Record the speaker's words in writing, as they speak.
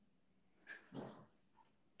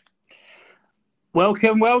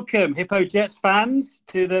Welcome, Hippo Jets fans,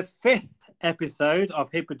 to the fifth episode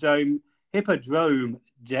of Hippodrome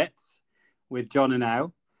Jets with John and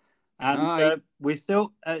Al. And Hi, we're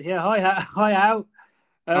still here. Hi, Al.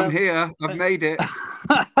 I'm Um, here. I've made it.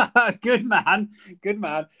 good man, good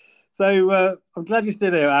man. So I'm glad you're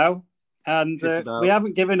still here, Al. And Just we about.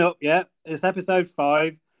 haven't given up yet. It's episode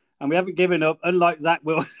 5, and we haven't given up. Unlike Zach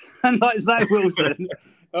Wilson, unlike Zach Wilson.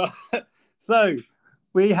 So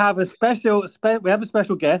we have a special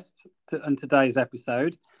guest on today's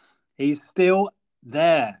episode. He's still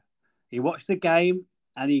there. He watched the game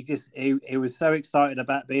and he was so excited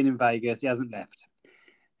about being in Vegas. He hasn't left.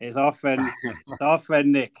 It's our friend. It's our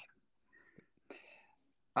friend Nick.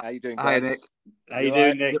 How you doing, Hi, guys? Nick. How you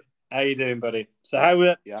doing, Nick? How you doing, buddy? So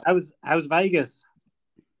how's Vegas?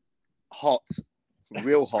 Hot,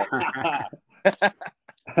 real hot.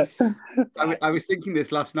 I was thinking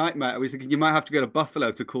this last night, mate. I was thinking you might have to go to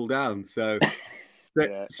Buffalo to cool down. So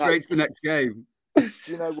straight to the next game. Do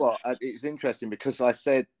you know what? It's interesting because I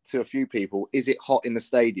said to a few people, "Is it hot in the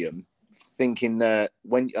stadium?" Thinking that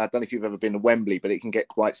I don't know if you've ever been to Wembley, but it can get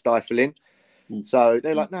quite stifling. So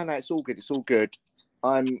they're like, "No, it's all good. It's all good."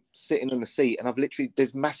 I'm sitting in the seat and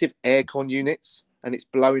there's massive aircon units and it's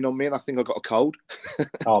blowing on me and I think I got a cold.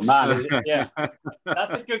 Oh man, yeah,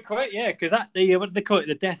 that's a good quote. Yeah, because what do they call it?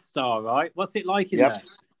 The Death Star, right? What's it like in there?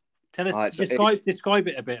 Tell us, describe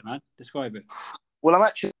it a bit, man. Describe it. Well, I'm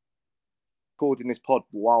actually recording this pod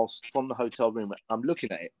whilst from the hotel room. I'm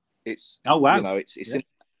looking at it. It's wow. It's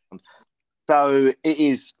so it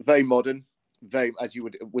is very modern. Very, as you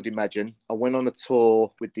would imagine. I went on a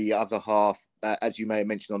tour with the other half, as you may have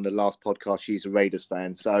mentioned on the last podcast. She's a Raiders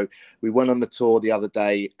fan, so we went on the tour the other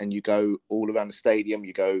day. And you go all around the stadium.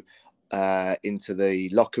 You go into the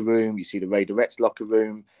locker room. You see the Raiderettes locker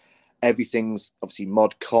room. Everything's obviously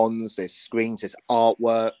mod cons. There's screens. There's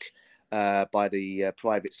artwork by the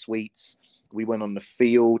private suites. We went on the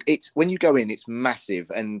field. It's when you go in, it's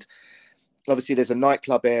massive and. Obviously, there's a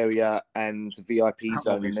nightclub area and the VIP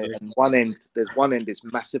zone, and one end is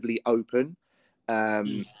massively open,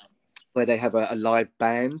 where they have a live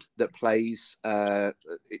band that plays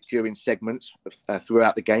during segments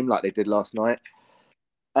throughout the game, like they did last night.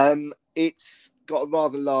 It's got a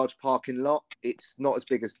rather large parking lot. It's not as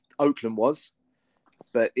big as Oakland was,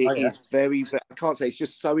 but it is very. I can't say it's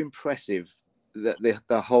just so impressive.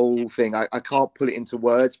 The whole thing, I can't put it into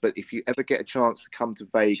words, but if you ever get a chance to come to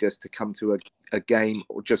Vegas, to come to a game,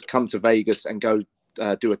 or just come to Vegas and go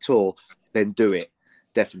do a tour, then do it,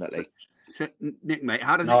 definitely. So, Nick, mate,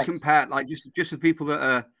 how does it compare? Like just for people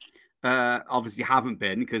that obviously haven't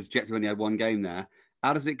been, because Jets have only had one game there.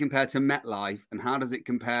 How does it compare to MetLife, and how does it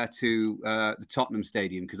compare to the Tottenham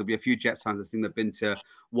Stadium? Because there'll be a few Jets fans I think they've been to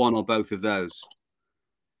one or both of those.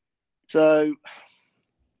 So.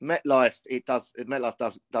 MetLife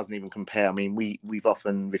doesn't even compare. I mean, we've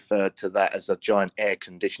often referred to that as a giant air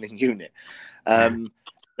conditioning unit.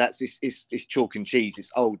 It's chalk and cheese. It's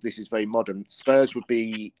old. This is very modern. Spurs would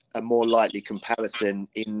be a more likely comparison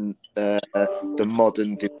in the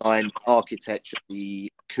modern design, architecture,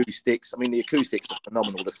 the acoustics. I mean, the acoustics are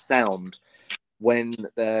phenomenal. The sound when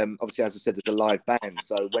obviously, as I said, there's a live band,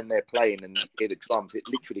 so when they're playing and you hear the drums, it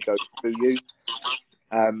literally goes through you.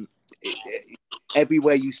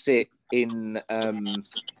 Everywhere you sit in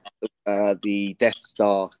the Death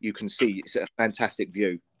Star, you can see it's a fantastic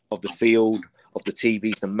view of the field, of the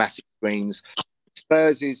TVs, the massive screens.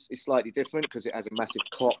 Spurs is slightly different because it has a massive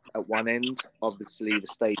cop at one end. Obviously, the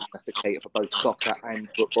stadium has to cater for both soccer and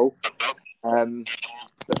football.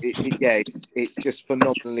 But it's just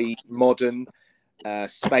phenomenally modern,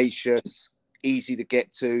 spacious, easy to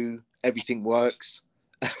get to. Everything works.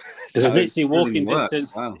 So it's literally walking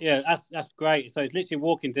distance. Wow. Yeah, that's great. So it's literally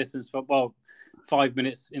walking distance for 5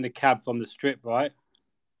 minutes in a cab from the Strip, right?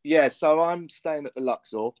 Yeah, so I'm staying at the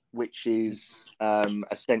Luxor, which is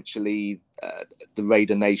essentially the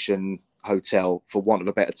Raider Nation hotel, for want of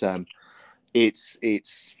a better term.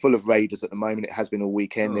 It's full of Raiders at the moment. It has been all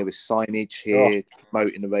weekend. There was signage here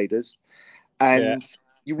promoting the Raiders, and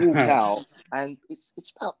you walk out, and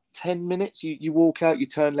it's about 10 minutes. You walk out, you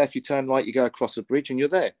turn left, you turn right, you go across a bridge, and you're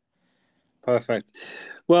there. Perfect.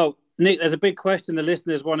 Well, Nick, there's a big question the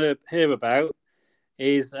listeners want to hear about.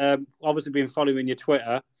 Is obviously been following your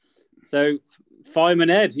Twitter. So Fireman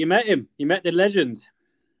Ed, you met him. You met the legend.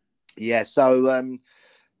 Yeah. So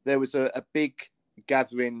there was a big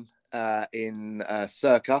gathering in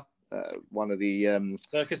Circa, one of the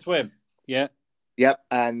Circus Swim. Yeah. Yep,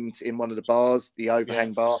 and in one of the bars, the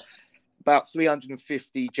Overhang bar, about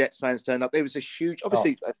 350 Jets fans turned up. There was a huge,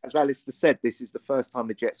 obviously, as Alistair said, this is the first time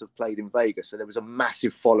the Jets have played in Vegas, so there was a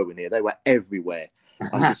massive following here. They were everywhere.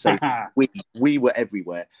 I should say we were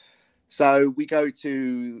everywhere. So we go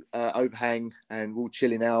to Overhang and we're all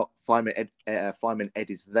chilling out. Fireman Ed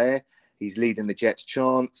is there. He's leading the Jets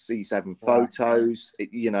chants. He's having photos.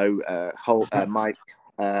 Mikey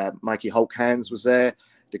Holthands was there.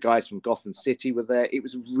 The guys from Gotham City were there. It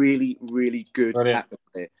was really, really good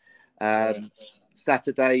atmosphere.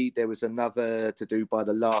 Saturday, there was another to do by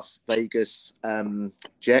the Las Vegas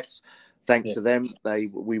Jets. Thanks to them,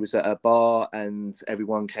 we was at a bar and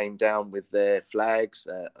everyone came down with their flags.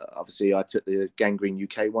 Obviously, I took the Gangrene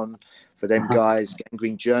UK one for them guys.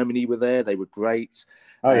 Gangrene Germany were there. They were great.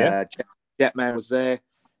 Oh, yeah. Jetman was there.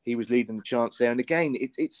 He was leading the chants there. And again,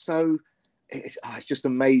 it's just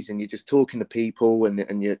amazing. You're just talking to people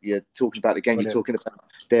and you're talking about the game. You're talking about,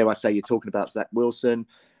 dare I say, you're talking about Zach Wilson.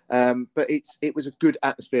 But it was a good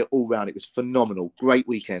atmosphere all round. It was phenomenal. Great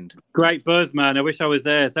weekend. Great buzz, man. I wish I was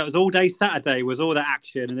there. So that was all day Saturday, was all that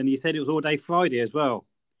action. And then you said it was all day Friday as well.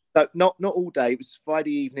 So not all day. It was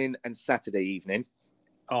Friday evening and Saturday evening.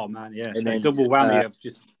 Oh, man, yeah. And so then, double whammy of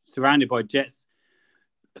just surrounded by Jets.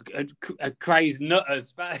 Crazed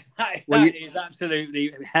nutters. That is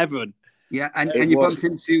absolutely heaven. Yeah, and you bumped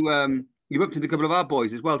into a couple of our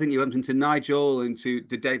boys as well, didn't you? You bumped into Nigel and to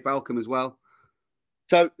Dave Balcom as well.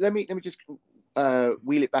 So let me just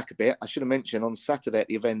wheel it back a bit. I should have mentioned on Saturday at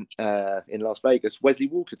the event in Las Vegas, Wesley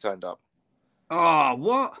Walker turned up. Oh,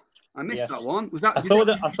 what? I missed that one. Was that? I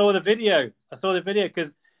saw the video. I saw the video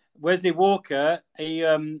because Wesley Walker he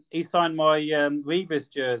signed my Revis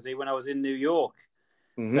jersey when I was in New York.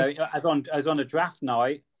 Mm-hmm. So I was on a draft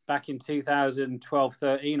night back in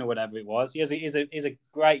 2012-13 or whatever it was. He's a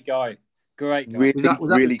great guy. Great guy. Really, was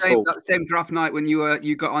that really cool. That same draft night when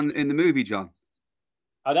you got on in the movie, John?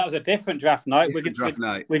 Oh, that was a different draft night. We could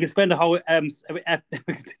spend a whole do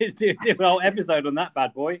a whole episode on that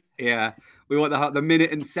bad boy. Yeah, we want the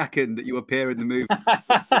minute and second that you appear in the movie.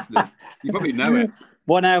 You probably know it.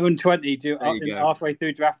 1 hour and 20 halfway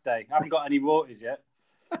through draft day. I haven't got any royalties yet.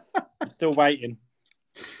 I'm still waiting.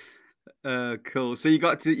 Cool. So you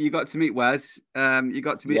got to meet Wes. You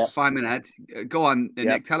got to meet Fireman Ed. Go on,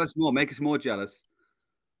 Nick. Tell us more. Make us more jealous.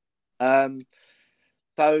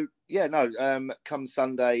 So. Yeah, no. Come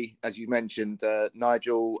Sunday, as you mentioned,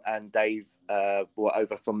 Nigel and Dave were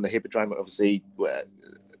over from the Hippodrome. Obviously,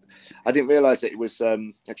 I didn't realise that it was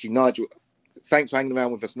actually Nigel. Thanks for hanging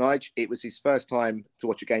around with us, Nigel. It was his first time to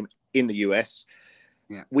watch a game in the US.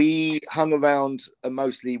 Yeah. We hung around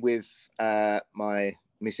mostly with my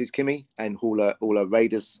Mrs. Kimmy and all her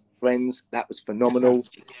Raiders friends. That was phenomenal.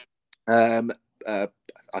 I'd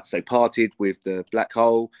say partied with the Black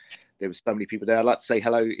Hole. There was so many people there. I'd like to say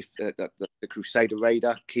hello if the Crusader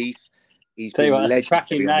Raider, Keith. He's been legendary.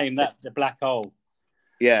 Cracking name, the Black Hole.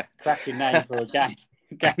 Yeah. Cracking name for a gang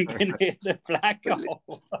in the Black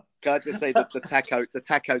Hole. Can I just say that the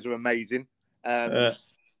tacos are amazing.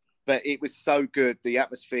 But it was so good. The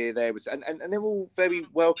atmosphere there was, and they're all very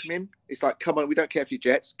welcoming. It's like, come on, we don't care if you're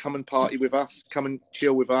Jets. Come and party with us. Come and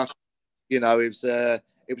chill with us. You know, it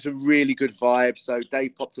was a really good vibe. So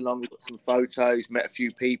Dave popped along. We got some photos, met a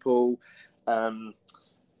few people.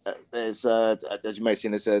 There's, as you may have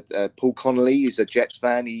seen, there's Paul Connolly. He's a Jets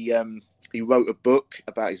fan. He wrote a book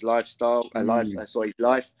about his lifestyle, his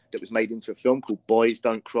life that was made into a film called Boys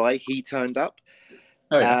Don't Cry. He turned up.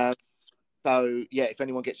 Oh, yeah. So yeah, if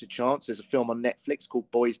anyone gets a chance, there's a film on Netflix called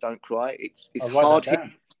Boys Don't Cry. It's hard hit,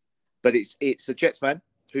 but it's a Jets fan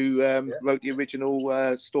who wrote the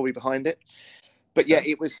original story behind it. But yeah,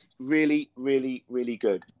 it was really, really, really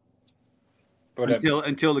good.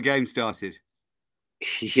 Until the game started.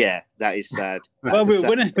 Yeah, that is sad. Well, we're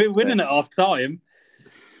winning at half time.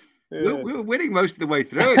 We were winning most of the way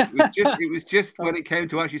through it. It was just when it came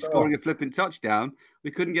to actually scoring a flipping touchdown, we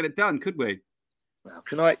couldn't get it done, could we? Well,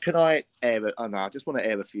 can I air it? Oh no, I just want to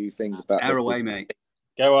air a few things about. Air away, mate.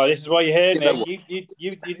 Go on. This is why you're here, mate.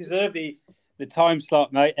 You deserve the time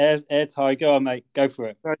slot, mate. Air tie. Go on, mate. Go for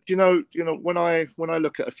it. You know, when I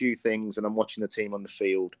look at a few things and I'm watching the team on the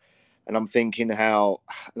field, and I'm thinking how,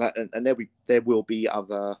 and there will be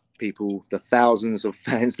other people, the thousands of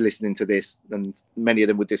fans listening to this, and many of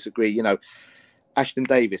them would disagree. You know, Ashton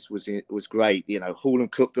Davis was great. You know, Hall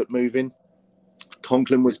and Cook got moving.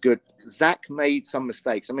 Conklin was good. Zach made some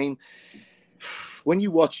mistakes. I mean, when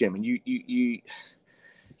you watch him and you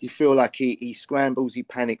feel like he scrambles, he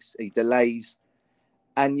panics, he delays,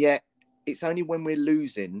 and yet it's only when we're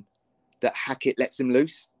losing that Hackett lets him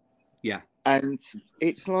loose. Yeah. And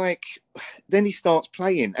it's like, then he starts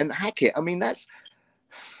playing. And Hackett, I mean,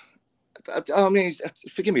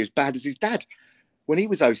 forgive me, as bad as his dad when he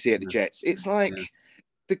was OC at the Jets. It's like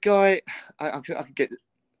the guy, I could get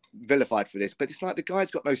vilified for this, but it's like the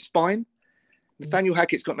guy's got no spine. Nathaniel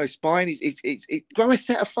Hackett's got no spine. He's grow a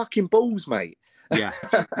set of fucking balls, mate. Yeah,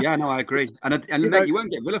 no, I agree. And mate, you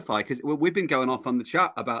won't get vilified because we've been going off on the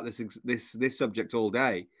chat about this subject all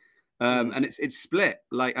day, and it's split.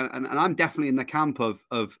 Like, and I'm definitely in the camp of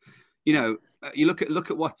you look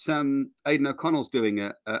at what Aidan O'Connell's doing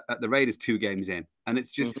at the Raiders 2 games in, and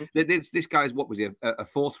it's just this guy's, what was he, a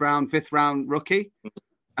 4th round, 5th round rookie,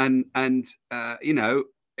 and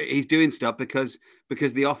he's doing stuff because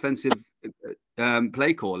the offensive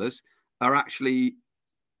play callers are actually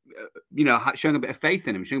showing a bit of faith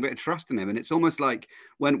in him, showing a bit of trust in him. And it's almost like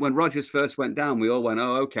when Rodgers first went down, we all went,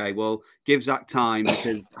 oh, okay, well, give Zach time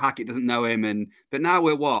because Hackett doesn't know him. But now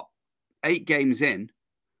we're 8 games in,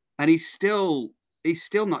 and he's still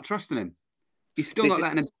not trusting him. He's still not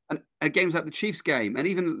letting him. Games like the Chiefs game, and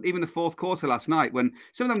even the 4th quarter last night, when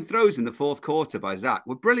some of them throws in the 4th quarter by Zach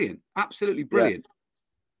were brilliant, absolutely brilliant.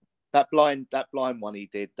 Yeah. That blind one he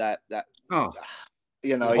did, that. Oh.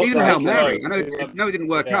 Even the Hail Mary. I know it didn't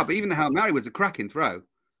work out, but even the Hail Mary was a cracking throw.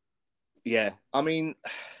 Yeah, I mean,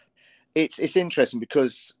 it's interesting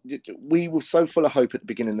because we were so full of hope at the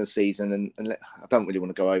beginning of the season, and I don't really want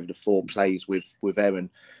to go over the 4 plays with Aaron,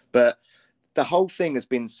 but the whole thing has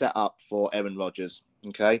been set up for Aaron Rodgers,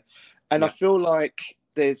 okay? And I feel like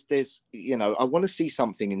there's I want to see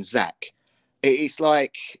something in Zach. It's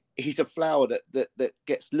like he's a flower that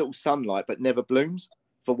gets little sunlight but never blooms,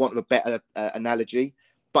 for want of a better analogy.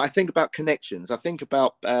 But I think about connections. I think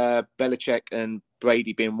about Belichick and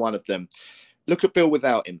Brady being one of them. Look at Bill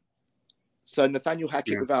without him. So Nathaniel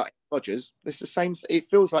Hackett without Rodgers, it's the same. It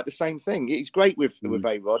feels like the same thing. He's great with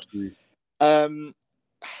A-Rod.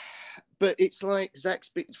 But it's like Zach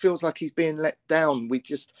feels like he's being let down. We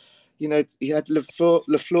just, he had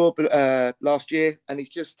LaFleur last year, and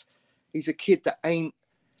he's a kid that ain't.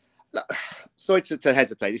 Sorry to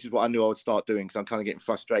hesitate. This is what I knew I would start doing because I'm kind of getting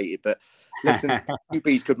frustrated. But listen,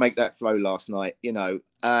 QBs could make that throw last night.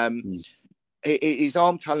 His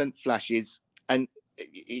arm talent flashes, and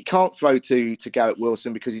he can't throw to Garrett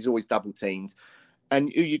Wilson because he's always double teamed. And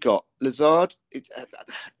who you got? Lazard.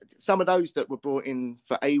 Some of those that were brought in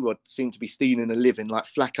for A-Rod seem to be stealing a living like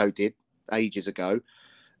Flacco did ages ago.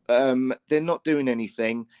 They're not doing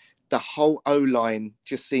anything. The whole O-line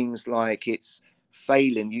just seems like it's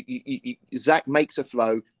failing. Zach makes a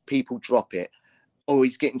throw, people drop it, or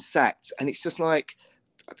he's getting sacked, and it's just like,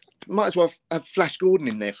 might as well have Flash Gordon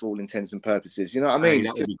in there for all intents and purposes. You know what I mean?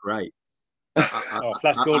 That would be great.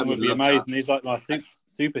 Flash Gordon would be amazing. That. He's like my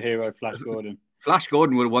superhero, Flash Gordon. Flash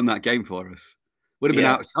Gordon would have won that game for us. Would have been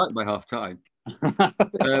out of sight by half time.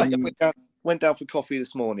 Went down for coffee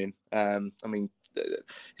this morning. I mean,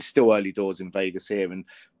 it's still early doors in Vegas here, and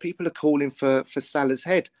people are calling for Salah's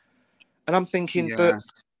head. And I'm thinking, but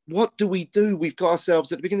what do we do? We've got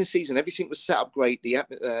ourselves at the beginning of the season. Everything was set up great.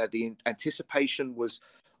 The anticipation was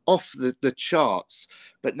off the charts.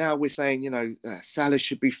 But now we're saying, Salah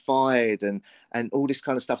should be fired and all this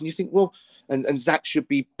kind of stuff. And you think, well, and Zach should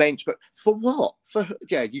be benched. But for what?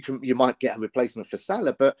 You might get a replacement for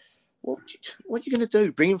Salah, but what are you going to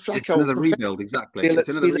do? Bring in Flacco? It's another rebuild, exactly. It's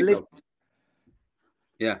another rebuild.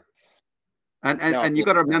 Yeah. And you've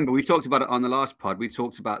got to remember, we talked about it on the last pod. We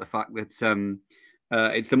talked about the fact that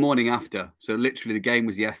it's the morning after. So literally the game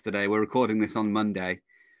was yesterday. We're recording this on Monday.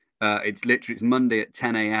 It's Monday at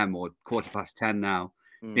 10 a.m. or 10:15 now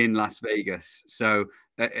in Las Vegas. So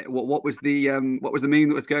what was the meme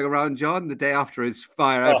that was going around, John? The day after is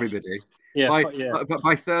fire everybody. Yeah.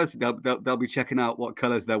 By Thursday they'll be checking out what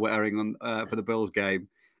colours they're wearing on for the Bills game.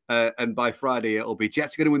 And by Friday, it'll be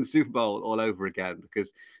Jets are going to win the Super Bowl all over again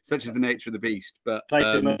because such is the nature of the beast. But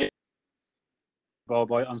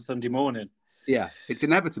on Sunday morning. Yeah, it's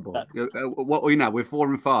inevitable. We're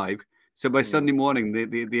 4-5. So by Sunday morning,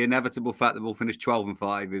 the inevitable fact that we'll finish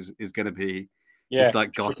 12-5 is going to be just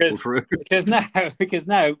like gospel truth. Because now, it's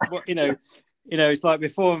like we're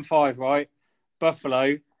 4-5, right?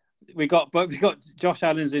 Buffalo. We got Josh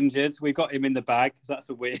Allen's injured. We got him in the bag. So that's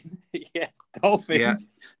a win. Dolphins. Yeah.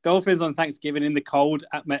 Dolphins on Thanksgiving in the cold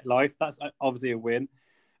at MetLife. That's obviously a win.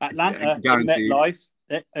 Atlanta at MetLife.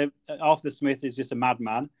 Arthur Smith is just a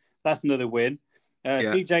madman. That's another win.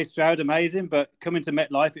 CJ Stroud, amazing, but coming to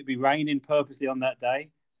MetLife, it'd be raining purposely on that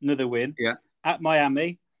day. Another win. Yeah. At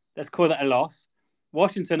Miami, let's call that a loss.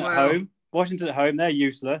 Washington at home. Washington at home, they're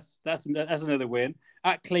useless. That's another win.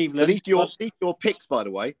 At Cleveland. At least your picks, by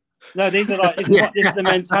the way. No, these are like this is the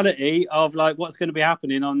mentality of like what's going to be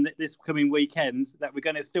happening on this coming weekend that we're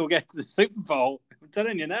going to still get to the Super Bowl. I'm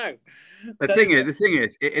telling you now. The thing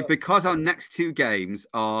is, because our next 2 games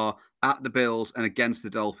are at the Bills and against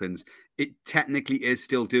the Dolphins, it technically is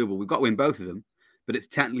still doable. We've got to win both of them, but it's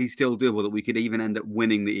technically still doable that we could even end up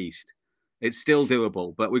winning the East. It's still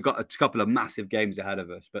doable, but we've got a couple of massive games ahead of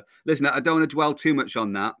us. But listen, I don't want to dwell too much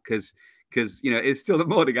on that because it's still the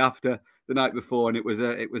morning after the night before, and it was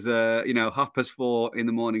a 4:30 in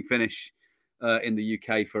the morning finish in the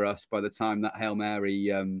UK for us by the time that Hail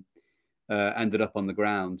Mary ended up on the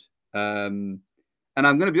ground. And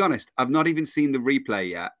I'm going to be honest, I've not even seen the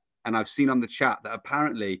replay yet, and I've seen on the chat that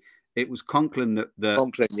apparently it was Conklin that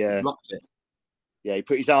blocked it. Yeah, he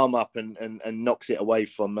put his arm up and knocks it away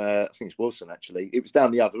from, I think it's Wilson, actually. It was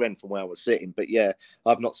down the other end from where I was sitting. But, yeah,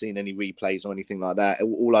 I've not seen any replays or anything like that.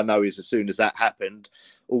 All I know is as soon as that happened,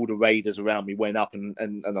 all the Raiders around me went up and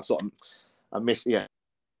I missed, yeah.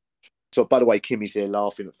 So, by the way, Kimmy's here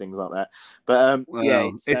laughing at things like that. But,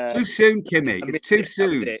 yeah. It's too soon, Kimmy. It's too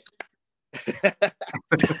soon.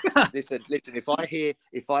 Listen, if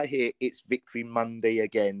I hear it's Victory Monday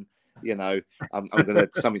again, I'm going to,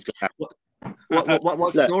 something's going to happen.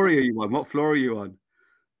 What story are you on? What floor are you on?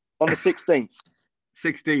 On the 16th.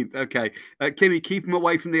 16th. Okay. Kimmy, keep him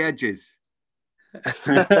away from the edges. There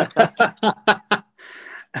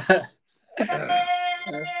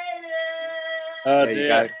you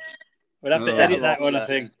go. We'll have to edit that one, I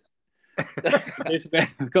think.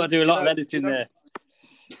 We've got to do a lot of editing there.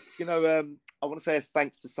 I want to say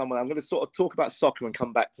thanks to someone. I'm going to sort of talk about soccer and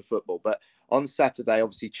come back to football. But on Saturday,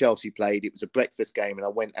 obviously, Chelsea played. It was a breakfast game, and I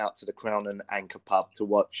went out to the Crown and Anchor pub to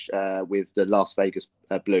watch with the Las Vegas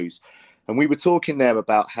Blues. And we were talking there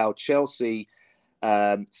about how Chelsea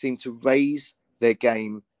seem to raise their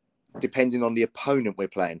game depending on the opponent we're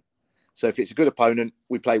playing. So if it's a good opponent,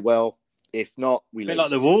 we play well. If not, we lose. A bit like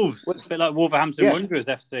the Wolves. It's a bit like Wolverhampton Wanderers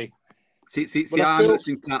FC. See, I'm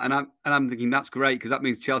listening to that, and I'm thinking that's great because that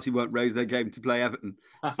means Chelsea won't raise their game to play Everton.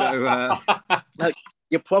 So no,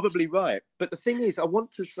 you're probably right. But the thing is, I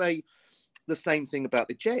want to say the same thing about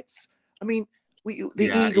the Jets. I mean,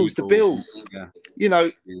 Eagles, the Bills.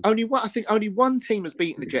 Yeah. Only one team has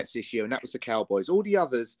beaten the Jets this year, and that was the Cowboys. All the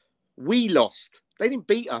others, we lost. They didn't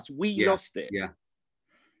beat us. We lost it. Yeah.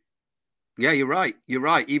 Yeah, you're right. You're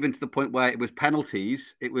right. Even to the point where it was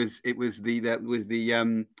penalties. It was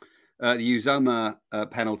the Uzoma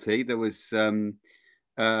penalty. There was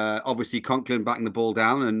obviously Conklin batting the ball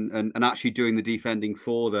down and actually doing the defending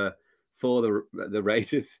for the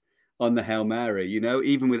Raiders on the Hail Mary.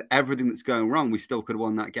 Even with everything that's going wrong, we still could have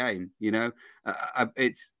won that game.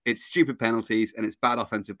 It's stupid penalties and it's bad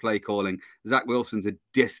offensive play calling. Zach Wilson's a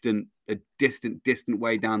distant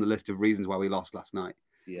way down the list of reasons why we lost last night.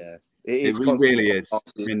 Yeah, it really is.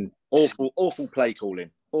 Awful play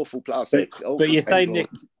calling. Awful play. But you say,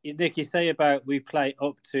 Nick, you say about we play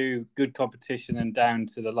up to good competition and down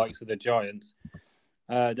to the likes of the Giants.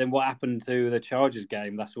 Then what happened to the Chargers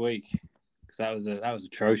game last week? Because that was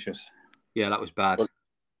atrocious. Yeah, that was bad.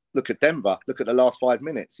 Look at Denver. Look at the last 5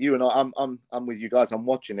 minutes. You and I'm with you guys. I'm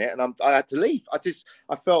watching it, and I had to leave.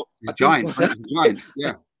 I felt Giants.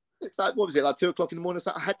 Yeah. It's like, what was it, like 2:00 in the morning?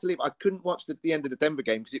 So I had to leave. I couldn't watch the end of the Denver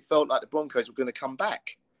game because it felt like the Broncos were going to come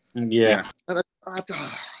back. Yeah. And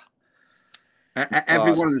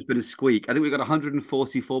every one of them has been a squeak. I think we've got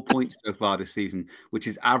 144 points so far this season, which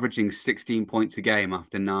is averaging 16 points a game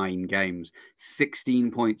after 9 games.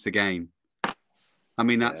 16 points a game. I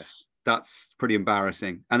mean, that's pretty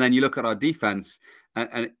embarrassing. And then you look at our defense,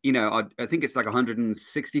 and I think it's like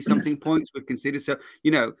 160 something points we've conceded. So,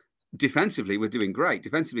 defensively, we're doing great.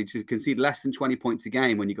 Defensively, to concede less than 20 points a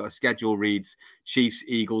game when you've got a schedule reads Chiefs,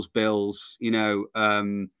 Eagles, Bills,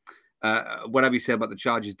 whatever you say about the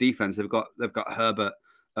Chargers defense, they've got Herbert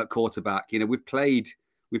at quarterback. We've played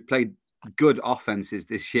good offenses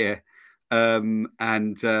this year, and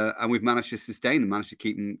we've managed to sustain them, managed to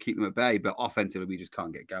keep them at bay. But offensively, we just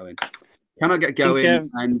can't get going. Cannot get going.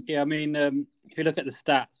 If you look at the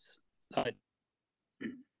stats,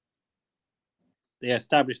 they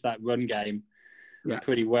established that run game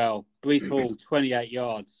pretty well. Breece Hall, 28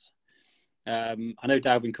 yards. I know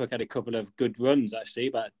Dalvin Cook had a couple of good runs, actually,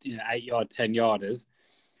 about 8-yard, 10-yarders.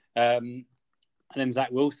 And then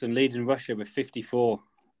Zach Wilson leading Russia with 54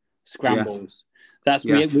 scrambles. That's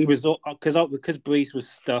we was because Breece was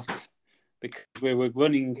stuffed because we were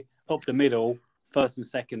running up the middle, first and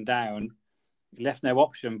second down. We left no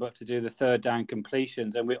option but to do the third down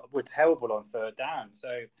completions, and we're terrible on third down. So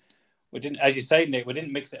we didn't, as you say, Nick, we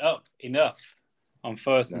didn't mix it up enough on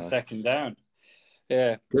first and second down.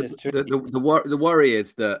 Yeah, the worry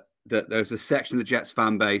is that there's a section of the Jets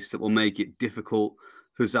fan base that will make it difficult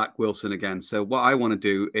for Zach Wilson again. So what I want to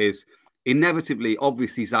do is inevitably,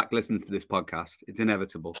 obviously, Zach listens to this podcast. It's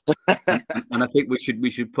inevitable, and I think we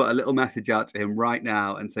should put a little message out to him right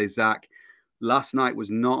now and say, Zach, last night was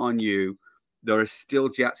not on you. There are still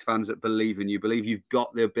Jets fans that believe in you, believe you've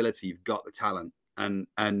got the ability, you've got the talent, and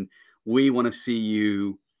We want to see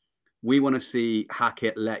you. We want to see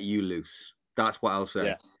Hackett let you loose. That's what I'll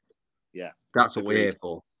say. Yeah. That's what we're here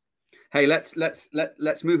for. Hey, let's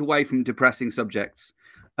move away from depressing subjects.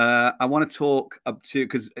 I want to talk up to,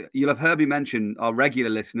 because you'll have heard me mention our regular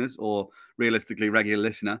listeners, or realistically regular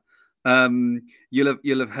listener.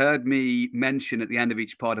 You'll have heard me mention at the end of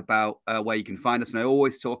each pod about where you can find us, and I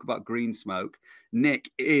always talk about Green Smoke.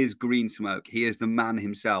 Nick is Green Smoke. He is the man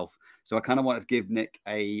himself. So I kind of wanted to give Nick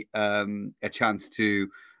a chance to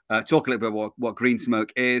talk a little bit about what Green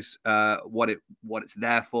Smoke is, what it's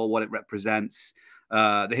there for, what it represents,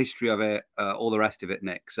 the history of it, all the rest of it,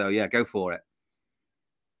 Nick. So yeah, go for it.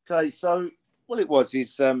 Okay, so what it was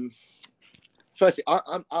is, firstly,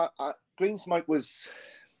 Green Smoke was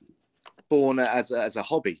born as a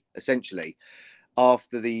hobby, essentially,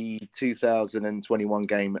 after the 2021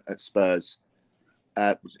 game at Spurs.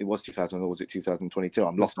 It was 2000, or was it 2022?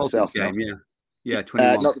 I'm lost myself now. Yeah,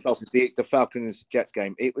 21. Not the Dolphins, the Falcons Jets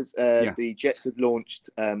game. It was the Jets had launched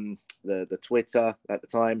the Twitter at the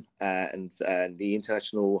time, and the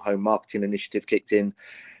International Home Marketing Initiative kicked in,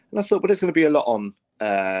 and I thought, well, there's going to be a lot on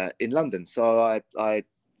in London. So I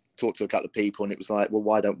talked to a couple of people, and it was like, well,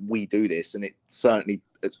 why don't we do this? And it certainly,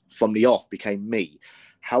 from the off, became me.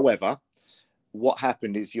 However, what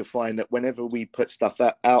happened is you'll find that whenever we put stuff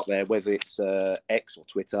out there, whether it's X or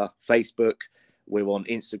Twitter, Facebook, we're on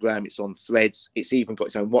Instagram, it's on Threads, it's even got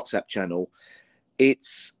its own WhatsApp channel.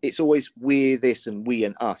 It's always we're this and we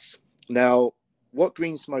and us. Now, what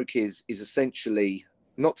Green Smoke is essentially,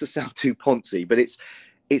 not to sound too poncy, but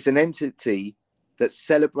it's an entity that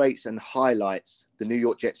celebrates and highlights the New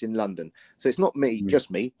York Jets in London. So it's not me,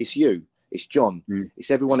 just me, it's you. It's John. It's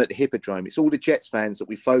everyone at the Hippodrome. It's all the Jets fans that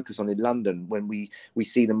we focus on in London when we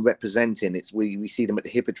see them representing. It's we see them at the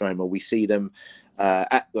Hippodrome, or we see them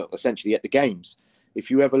essentially at the games. If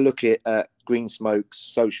you ever look at Green Smoke's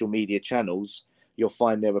social media channels, you'll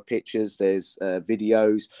find there are pictures, there's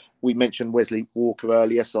videos. We mentioned Wesley Walker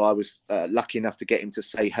earlier, so I was lucky enough to get him to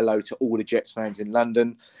say hello to all the Jets fans in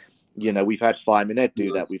London. You know, we've had Fireman Ed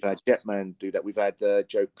do that. We've had Jetman do that. We've had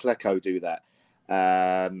Joe Klecko do that.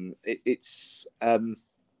 It's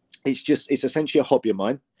essentially a hobby of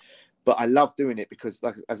mine, but I love doing it because,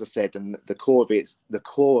 like, as I said, and the core of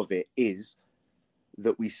it is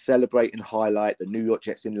that we celebrate and highlight the New York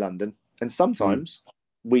Jets in London, and sometimes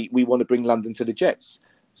we want to bring London to the Jets.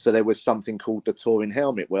 So there was something called the Touring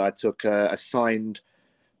Helmet, where I took a signed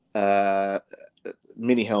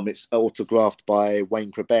mini helmets autographed by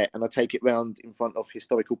Wayne Crabett, and I take it round in front of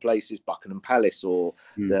historical places, Buckingham Palace or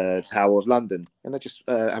the Tower of London, and I just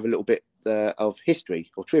have a little bit of history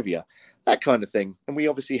or trivia, that kind of thing. And we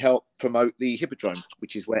obviously help promote the Hippodrome,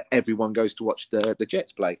 which is where everyone goes to watch the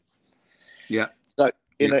Jets play. Yeah. So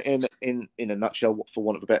in a nutshell, for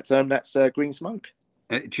want of a better term, that's Green Smoke.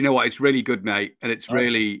 Do you know what? It's really good, mate, and it's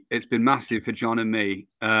been massive for John and me,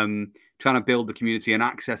 trying to build the community and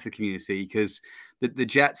access the community, because the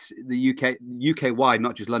Jets, the UK wide,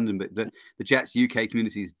 not just London, but the Jets UK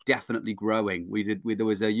community is definitely growing. There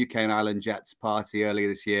was a UK and Ireland Jets party earlier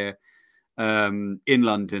this year in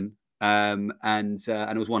London, and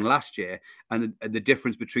it was one last year, and the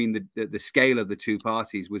difference between the scale of the two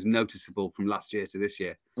parties was noticeable from last year to this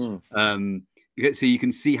year. So you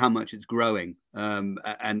can see how much it's growing, and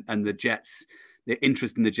the Jets, the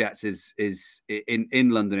interest in the Jets is in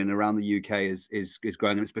London and around the UK is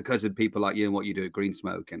growing, and it's because of people like you and what you do at Green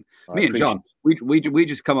Smoke. And me and John, we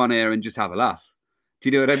just come on here and just have a laugh. Do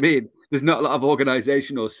you know what I mean? There's not a lot of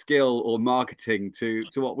organisation or skill or marketing to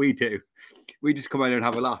what we do. We just come on here and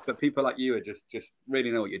have a laugh. But people like you are just really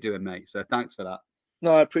know what you're doing, mate. So thanks for that.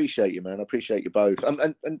 No, I appreciate you, man. I appreciate you both.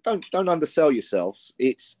 And don't undersell yourselves.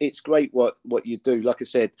 It's great what you do. Like I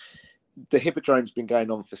said, the Hippodrome's been going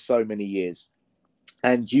on for so many years,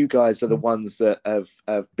 and you guys are the ones that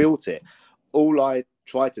have built it. All I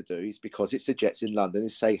try to do is, because it's the Jets in London,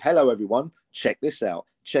 is say, hello, everyone. Check this out.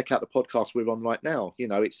 Check out the podcast we're on right now. You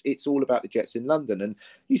know, it's all about the Jets in London. And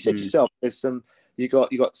you said yourself, there's some. You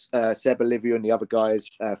got Seb, Olivia, and the other guys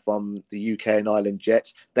from the UK and Ireland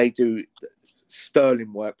Jets. They do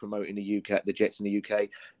sterling work promoting the Jets in the UK.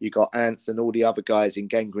 You got Anth and all the other guys in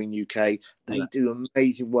Gangrene UK. They do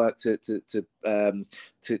amazing work to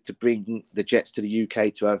bring the Jets to the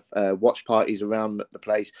UK, to have watch parties around the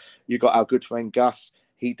place. You got our good friend Gus.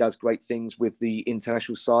 He does great things with the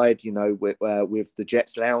international side, you know, with the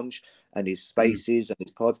Jets Lounge and his spaces and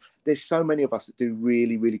his pods. There's so many of us that do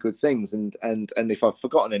really, really good things. And if I've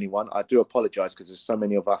forgotten anyone, I do apologise, because there's so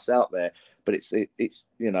many of us out there. But it's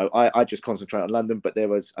you know, I just concentrate on London, but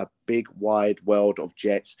there is a big, wide world of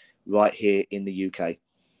Jets right here in the UK.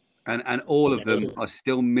 And all of them are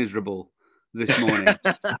still miserable this morning.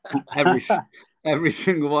 every every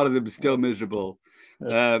single one of them is still miserable.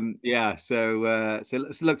 Yeah. So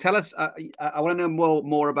look, tell us. I want to know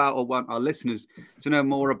more about, or want our listeners to know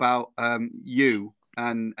more about you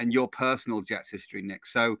and your personal Jets history, Nick.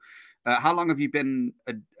 So, how long have you been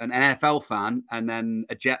an NFL fan and then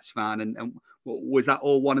a Jets fan, and was that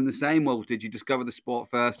all one and the same, or did you discover the sport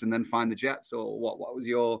first and then find the Jets, or what was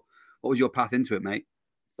your path into it, mate?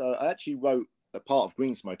 So I actually wrote, a part of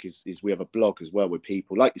Green Smoke is we have a blog as well with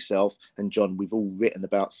people like yourself and John. We've all written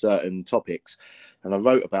about certain topics, and I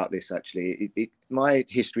wrote about this actually. My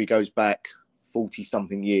history goes back 40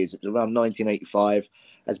 something years. It was around 1985,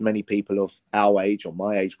 as many people of our age or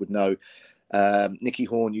my age would know. Nicky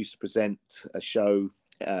Horn used to present a show,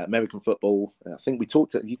 American football. I think we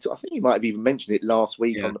talked to you. I think you might have even mentioned it last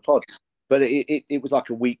week on the pod, but it was like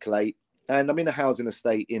a week late. And I'm in a housing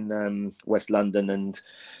estate in West London, and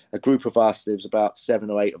a group of us, there was about 7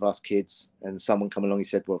 or 8 of us kids, and someone come along, he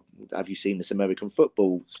said, well, have you seen this American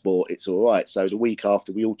football sport? It's all right. So the week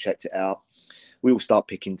after, we all checked it out. We all start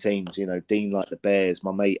picking teams, you know, Dean liked the Bears,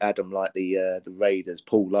 my mate Adam liked the Raiders,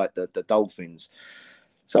 Paul liked the Dolphins,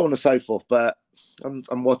 so on and so forth. But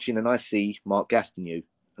I'm watching and I see Mark Gastineau,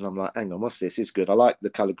 and I'm like, hang on, what's this? It's good. I like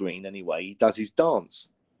the colour green anyway. He does his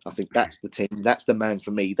dance. I think that's the team. That's the man for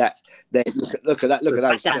me. That's there. Look at that. Look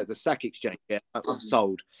at that. The sack exchange. Yeah, I'm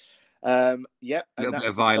sold. Yep. A little bit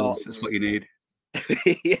of violence. That's what you need.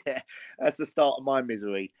 Yeah, that's the start of my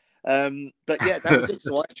misery. But yeah, that was it.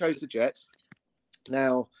 So I chose the Jets.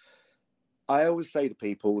 Now, I always say to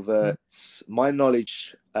people that my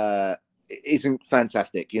knowledge isn't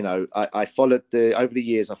fantastic. You know, I followed over the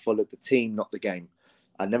years. I followed the team, not the game.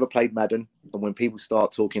 I never played Madden, and when people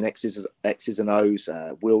start talking X's and O's,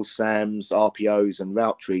 Will Sams, RPOs, and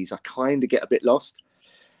route trees, I kind of get a bit lost.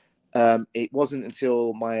 It wasn't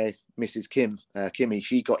until my Mrs. Kimmy,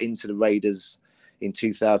 she got into the Raiders in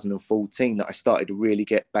 2014 that I started to really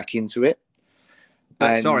get back into it.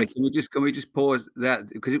 Sorry, can we just pause there,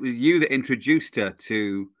 because it was you that introduced her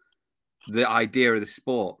to the idea of the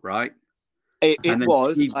sport, right? It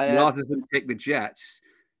was. Rather than pick the Jets,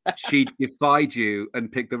 she defied you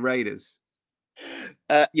and picked the Raiders.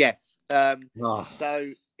 Yes. So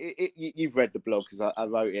you've read the blog because I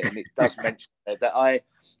wrote it, and it does mention that I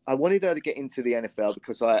wanted her to get into the NFL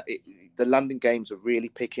because the London games are really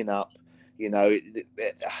picking up. You know,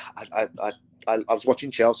 I was watching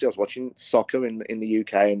Chelsea, I was watching soccer in the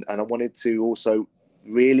UK, and I wanted to also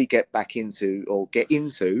really get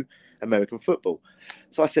into American football.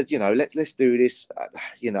 So I said, you know, let's do this.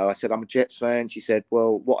 You know, I said, I'm a Jets fan. She said,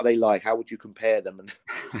 well, what are they like? How would you compare them? And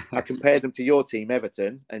I compared them to your team,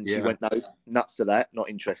 Everton, and she went, no, nuts to that, not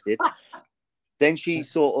interested. Then she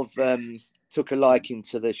sort of took a liking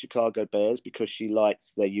to the Chicago Bears because she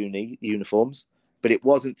liked their uniforms. But it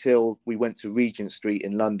wasn't till we went to Regent Street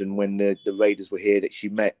in London when the Raiders were here that she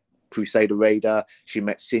met Crusader Raider, she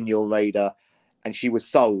met Senior Raider, and she was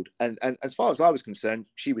sold. And as far as I was concerned,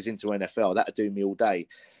 she was into NFL. That'd do me all day.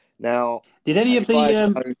 Now, did any of the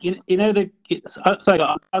sorry, I've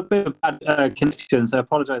got a bit of a bad connection, so I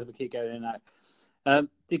apologise if we keep going in and out.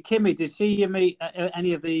 Did she meet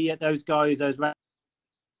any of those guys, those ran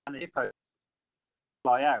the Hippo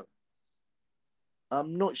fly out?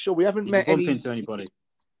 I'm not sure. We haven't met anybody.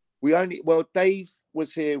 Dave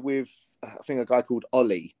was here with, I think, a guy called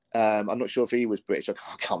Ollie. I'm not sure if he was British. I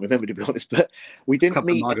can't remember, to be honest. But we didn't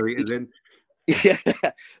meet. Margaritas in.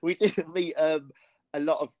 Yeah, we didn't meet a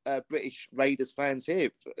lot of British Raiders fans here,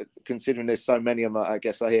 considering there's so many of them, I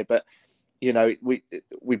guess, are here. But you know,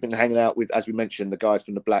 we've been hanging out with, as we mentioned, the guys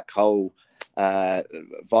from the Black Hole,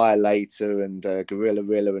 Violator and Gorilla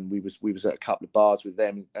Rilla, and we was at a couple of bars with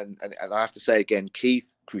them, and I have to say again,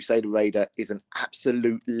 Keith Crusader Raider is an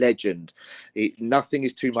absolute legend. Nothing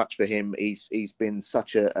is too much for him. He's been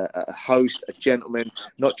such a host, a gentleman,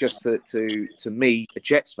 not just to me, a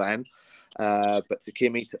Jets fan, but to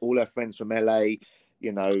Kimmy, to all her friends from LA.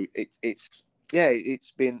 You know, it's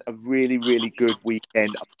been a really, really good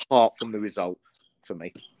weekend apart from the result for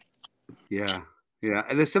me. Yeah. Yeah,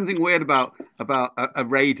 and there's something weird about a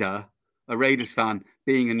Raiders fan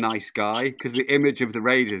being a nice guy, because the image of the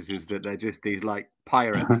Raiders is that they're just these like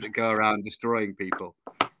pirates that go around destroying people.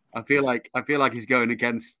 I feel like he's going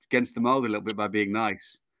against the mold a little bit by being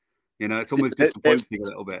nice. You know, it's almost disappointing a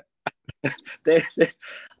little bit.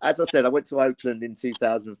 As I said, I went to Oakland in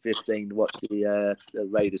 2015 to watch the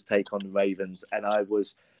Raiders take on the Ravens, and I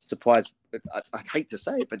was surprised. I'd hate to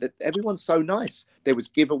say it, but everyone's so nice. There was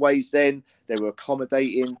giveaways then. They were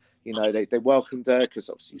accommodating. You know, they welcomed her because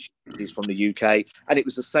obviously she's from the UK, and it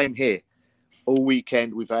was the same here. all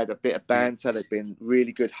weekend. We've had a bit of banter. There's been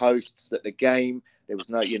really good hosts at the game. There was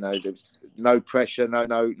no, there was no pressure, no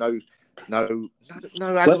animosity.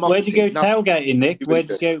 Where'd you go nothing. tailgating, Nick?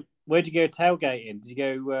 Where'd you go tailgating? Did you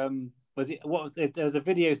go? Was it? What was it? There was a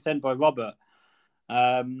video sent by Robert.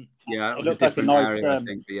 It looked like a nice area, I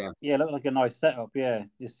think, it looked like a nice setup. Yeah,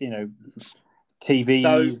 just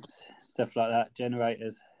TVs, stuff like that,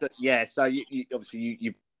 generators. So you obviously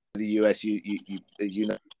you the US, you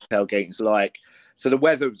know tailgating's like. So the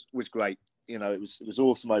weather was great. It was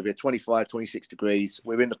awesome over here. 25, 26 degrees.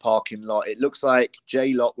 We're in the parking lot. It looks like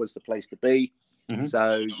J Lot was the place to be. Mm-hmm.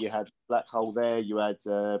 So you had Black Hole there. You had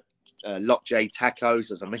Lot J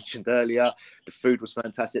Tacos, as I mentioned earlier. The food was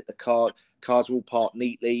fantastic. The cars were all parked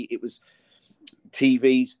neatly. It was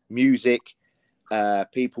TVs, music,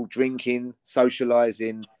 people drinking,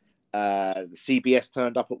 socializing. The CBS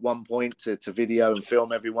turned up at one point to video and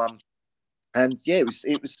film everyone. And yeah, it was.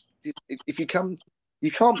 If you come,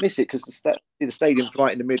 you can't miss it because the stadium's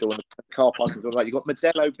right in the middle and the car park is all right. You got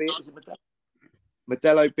Modelo beer. Is it Modelo?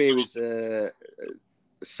 Modelo beer is an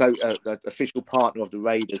official partner of the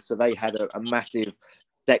Raiders, so they had a massive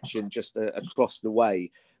section just across the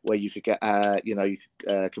way where you could get, you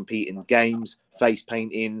could compete in games, face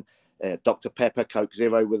painting. Dr. Pepper, Coke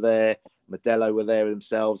Zero were there, Modelo were there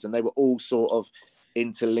themselves, and they were all sort of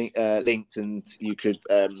interlinked, and you could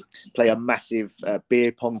play a massive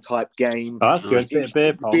beer pong type game. Oh, that's good. Bit of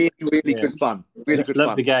beer pong. Really good fun. Really good fun.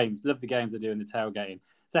 Love the games. Love the games they're doing the tailgating.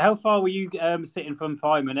 So how far were you sitting from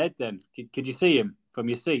Fireman Ed then? Could you see him from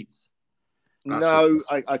your seats? No,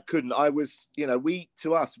 I couldn't. I was, we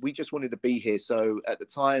just wanted to be here. So at the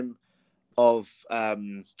time of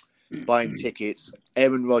buying tickets,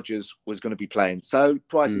 Aaron Rodgers was going to be playing. So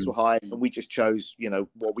prices were high and we just chose,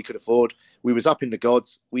 what we could afford. We was up in the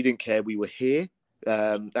gods. We didn't care. We were here.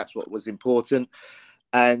 That's what was important.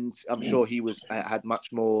 And I'm sure he had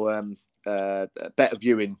much more better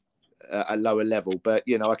viewing a lower level, but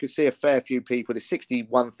I could see a fair few people. There's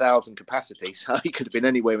 61,000 capacity, so he could have been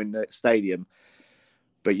anywhere in the stadium.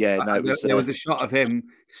 But yeah, no, there was a shot of him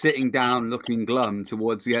sitting down, looking glum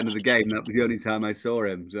towards the end of the game. That was the only time I saw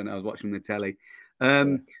him when I was watching the telly.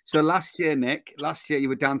 So last year, Nick, you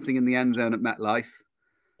were dancing in the end zone at MetLife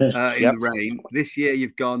in the rain. This year,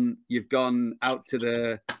 you've gone out to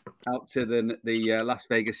the Las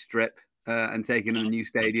Vegas Strip and taken a new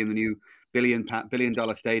stadium, the new $1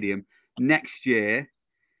 billion stadium. Next year,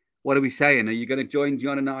 what are we saying? Are you going to join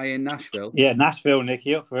John and I in Nashville? Yeah, Nashville, Nick,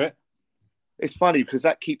 you up for it? It's funny because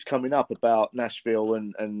that keeps coming up about Nashville,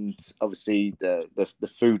 and obviously the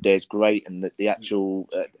food there is great, and the actual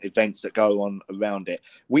events that go on around it.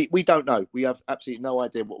 We don't know. We have absolutely no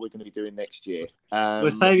idea what we're going to be doing next year.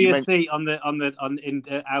 We'll save you a seat in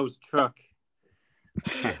Al's truck.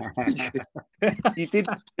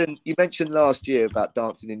 You mentioned last year about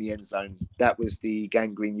dancing in the end zone. That was the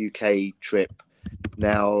Gangrene UK trip.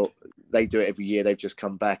 Now they do it every year. They've just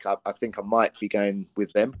come back. I think I might be going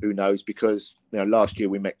with them. Who knows? Because last year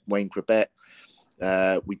we met Wayne Corbett.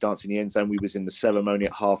 We danced in the end zone. We was in the ceremony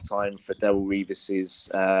at halftime for Darrell Revis's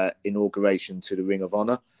inauguration to the Ring of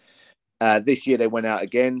Honor. This year they went out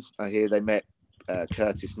again. I hear they met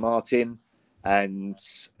Curtis Martin. And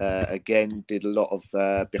again, did a lot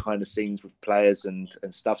of behind the scenes with players and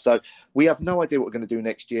stuff. So we have no idea what we're going to do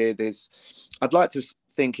next year. I'd like to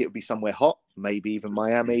think it would be somewhere hot, maybe even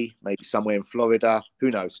Miami, maybe somewhere in Florida.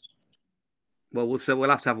 Who knows? Well, we'll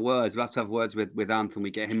have to have words. We'll have to have words with Anthony.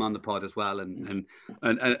 We get him on the pod as well, and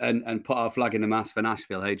put our flag in the mast for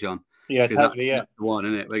Nashville. Hey, John. Yeah, totally. That's the one,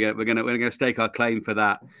 isn't it? We're gonna stake our claim for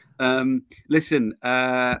that. Listen,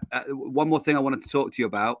 one more thing I wanted to talk to you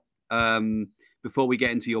about. Before we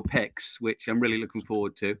get into your picks, which I'm really looking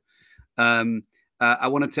forward to, I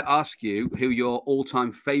wanted to ask you who your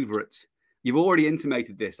all-time favourite. You've already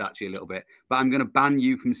intimated this actually a little bit, but I'm going to ban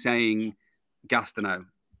you from saying Gastineau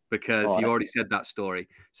because you already said that story.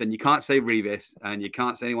 So you can't say Revis and you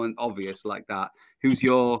can't say anyone obvious like that. Who's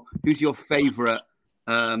your favourite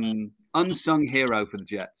unsung hero for the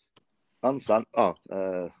Jets? Unsung?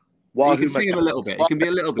 You can sing him a little bit. You can be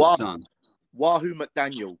a little bit sung. Wahoo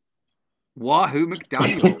McDaniel. Wahoo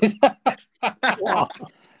McDaniel. Wow.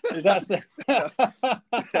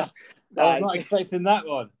 I'm not expecting that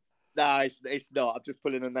one. No, it's not. I'm just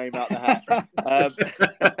pulling a name out the hat.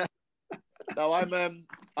 No,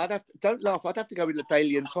 I'd have to. Don't laugh. I'd have to go with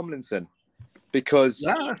LaDainian Tomlinson because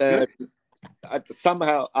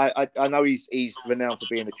somehow I know he's renowned for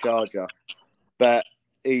being a Charger, but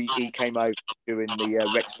he came over during the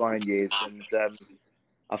Rex Ryan years, and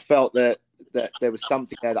I felt that there was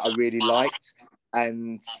something there that I really liked,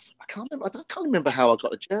 and I can't remember how I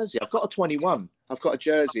got a jersey. I've got a 21. I've got a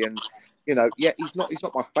jersey, and he's not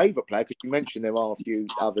my favourite player because you mentioned there are a few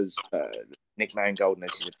others. Nick Mangold,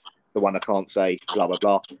 this is the one I can't say, blah blah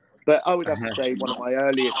blah. But I would have to say one of my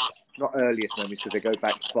not earliest memories because they go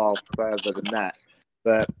back far further than that.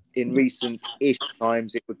 But in recent-ish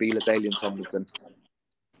times, it would be LaDainian Tomlinson.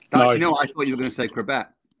 Nice. You know what? I thought you were going to say Crabette.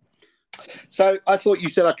 So I thought you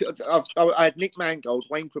said I had Nick Mangold,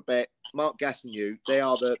 Wayne Crabette, Mark Gassignou. They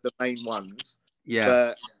are the main ones.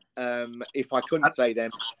 Yeah. But if I couldn't say them,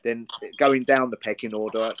 then going down the pecking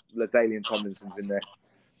order, LaDainian Tomlinson's in there.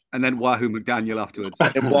 And then Wahoo McDaniel afterwards.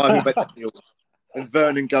 And Wahoo McDaniel. And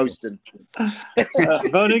Vernon Golston.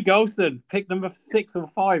 Vernon Golston, pick number 6 or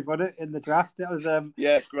 5, wasn't it, in the draft? That was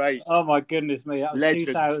great. Oh my goodness me, that was Legend.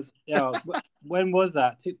 2000. Yeah, when was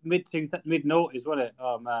that? Mid noughties, wasn't it?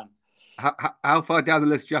 Oh man. How far down the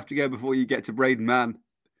list do you have to go before you get to Braden Mann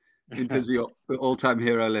in terms of your all-time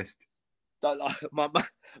hero list? My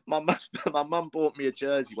mum bought me a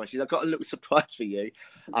jersey once. She's like, "I got a little surprise for you.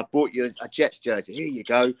 I bought you a Jets jersey. Here you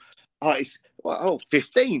go." Oh, it's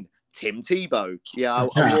 15. Tim Tebow. Yeah, I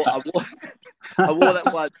wore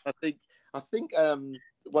that one. I think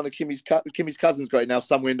one of Kimmy's cousins got it now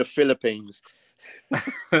somewhere in the Philippines.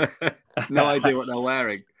 No idea what they're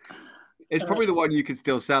wearing. It's probably the one you could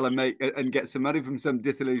still sell and get some money from some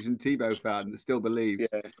disillusioned Tebow fan that still believes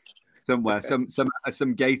somewhere,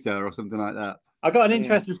 some gator or something like that. I got an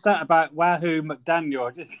interesting stat about Wahoo McDaniel. I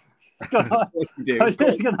was just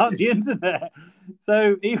going on the internet.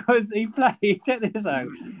 So he played. Check this out.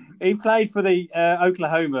 He played for the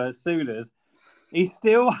Oklahoma Sooners. He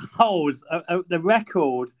still holds the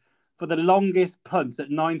record for the longest punt at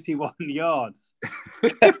 91 yards.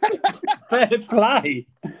 Fair play.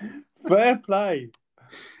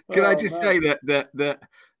 Can I just say that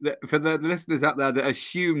for the listeners out there that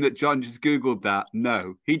assume that John just Googled that,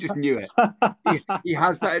 no, he just knew it. he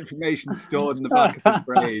has that information stored in the back of his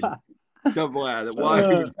brain somewhere. That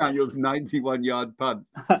Wahoo McDaniel's 91-yard punt.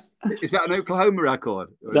 Is that an Oklahoma record?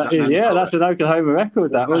 That's an Oklahoma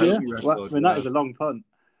record. That one, yeah. Record, that is a long punt.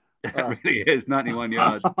 It really is 91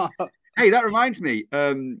 yards. Hey, that reminds me.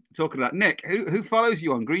 Talking about Nick, who follows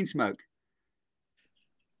you on Green Smoke?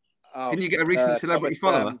 Can you get a recent celebrity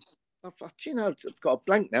follower? I've got a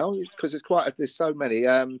blank now because there's so many.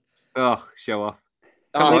 Show off.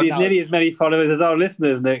 Nearly as many followers as our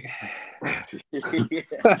listeners, Nick.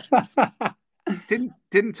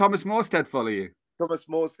 Didn't Thomas Morstead follow you? Thomas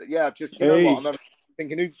Morstead, know what? I'm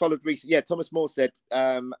thinking who followed recently. Yeah, Thomas Morstead.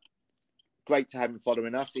 Great to have him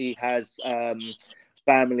following us. He has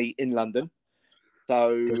family in London.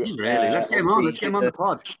 So really, let's get him on. Let's get him on the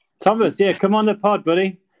pod. Thomas, come on the pod,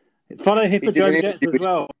 buddy. Follow Hippo Jets as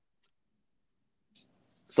well.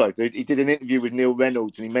 So, dude, he did an interview with Neil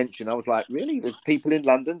Reynolds and he mentioned, I was like, really? There's people in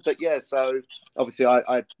London? But yeah, so obviously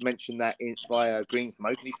I mentioned that via Green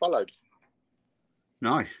Smoke and he followed.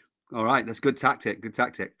 Nice. All right. That's good tactic. Good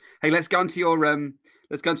tactic. Hey, let's go on to your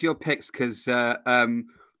picks because John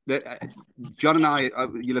and I,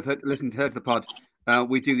 you'll have heard the pod.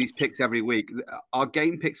 We do these picks every week. Our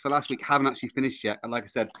game picks for last week haven't actually finished yet. And like I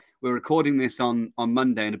said, we're recording this on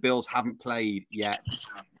Monday and the Bills haven't played yet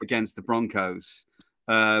against the Broncos.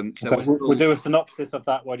 So we'll do a synopsis of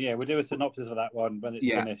that one. Yeah, we'll do a synopsis of that one when it's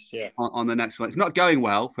finished. Yeah, on the next one. It's not going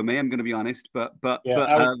well for me. I'm going to be honest, but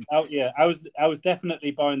I was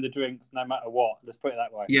definitely buying the drinks no matter what. Let's put it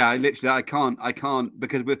that way. Yeah, I can't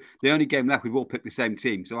because we're the only game left. We've all picked the same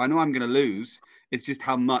team, so I know I'm going to lose. It's just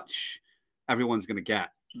how much everyone's going to get.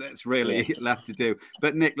 That's really left to do.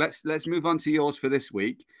 But Nick, let's move on to yours for this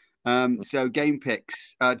week. So game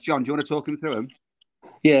picks. John, do you want to talk him through them?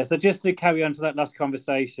 Yeah, so just to carry on to that last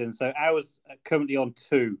conversation, so I was currently on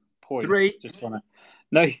 2 points. 3. Just want to...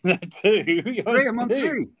 No, 2. 3, I'm on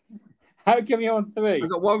 3. How come you're on 3? I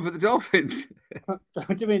got 1 for the Dolphins. What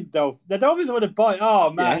do you mean, Dolphins? The Dolphins want to buy.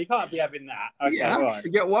 Oh, man, you can't be having that. Okay, right.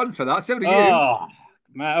 You get 1 for that. So do you. Oh,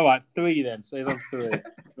 man, all right, 3 then. So he's on 3.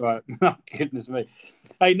 Right, oh, goodness me.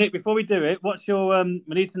 Hey, Nick, before we do it, what's your... we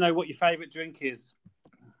need to know what your favourite drink is.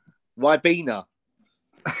 Ribena.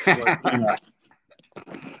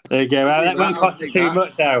 There you go. That won't cost you too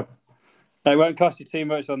much, Al. That won't cost you too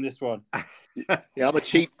much on this one. Yeah, I'm a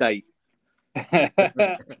cheap date.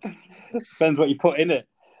 Depends what you put in it.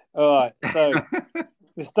 All right, so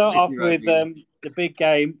we start off with the big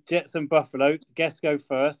game, Jets and Buffalo. Guests go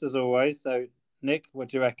first, as always. So, Nick, what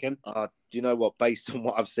do you reckon? Do you know what? Based on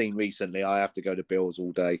what I've seen recently, I have to go to Bills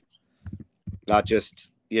all day. I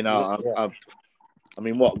just, I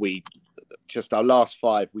mean, our last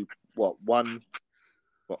 5, we won.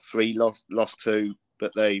 3 lost 2,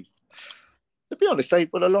 but to be honest, the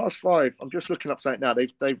last 5. I'm just looking up something now.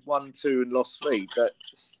 They've won 2 and lost 3,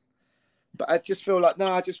 but But I just feel like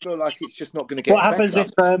it's just not going to get What happens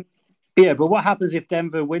better. if but what happens if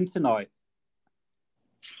Denver win tonight?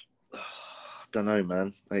 I don't know,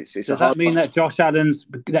 man. Does that mean that Josh Allen's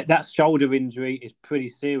that shoulder injury is pretty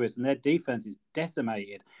serious and their defense is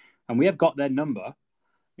decimated, and we have got their number,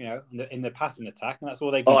 in the passing attack, and that's all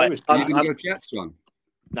they can do is. You didn't go Jets, John.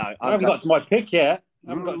 No, I haven't got to my pick yet.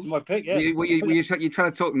 You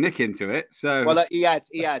trying to talk Nick into it. So he has.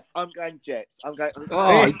 I'm going Jets. I'm going.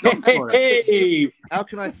 How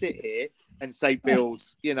can I sit here and say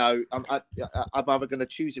Bills? I'm either going to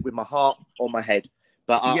choose it with my heart or my head.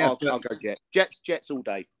 But I'll go Jets. Jets all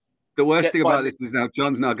day. The worst thing about this is now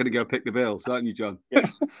John's now going to go pick the Bills, aren't you, John? Yeah.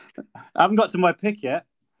 I haven't got to my pick yet.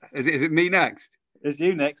 Is it me next? It's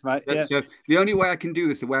you next, mate. Yeah. So the only way I can do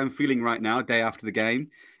this, the way I'm feeling right now, day after the game,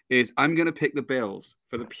 is I'm going to pick the Bills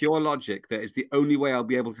for the pure logic that is the only way I'll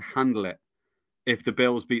be able to handle it if the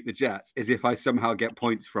Bills beat the Jets is if I somehow get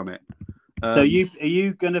points from it. So are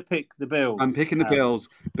you going to pick the Bills? I'm picking the Bills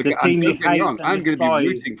because I'm going to be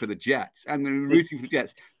rooting for the Jets. I'm going to be rooting for the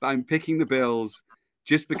Jets, but I'm picking the Bills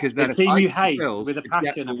just because the team you hate with a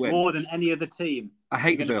passion more than any other team. I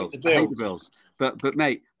hate the Bills. I hate the Bills. But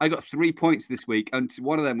mate, I got 3 points this week, and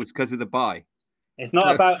one of them was because of the bye. It's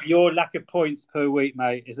not about your lack of points per week,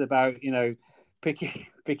 mate. It's about picking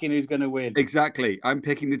who's going to win. Exactly. I'm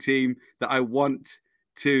picking the team that I want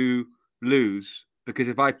to lose because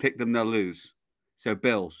if I pick them, they'll lose. So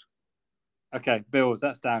Bills. Okay, Bills.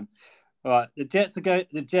 That's down. All right. The Jets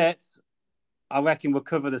The Jets, I reckon, will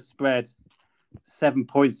cover the spread. 7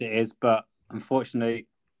 points it is, but unfortunately,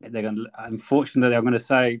 I'm going to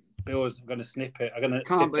say Bills are going to snip it.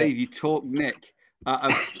 Can't believe you talk Nick.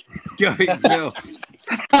 I'm going Bills.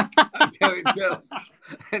 I'm going Bills.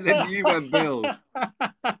 And then you went Bills.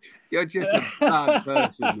 You're just a bad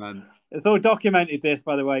person, man. It's all documented, this,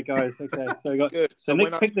 by the way, guys. Okay, so we got good. So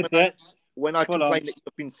Nick picked the Jets. When I complain that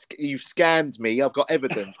you've scammed me, I've got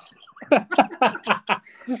evidence.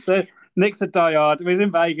 So Nick's a diehard. He's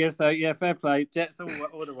in Vegas, so yeah, fair play. Jets all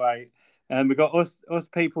the way. And we've got us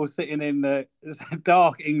people sitting in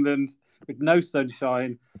dark England with no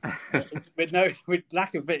sunshine, with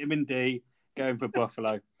lack of vitamin D, going for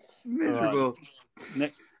Buffalo. Miserable.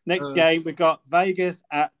 Right. Next game, we've got Vegas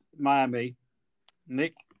at Miami.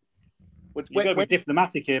 Nick, you've got to be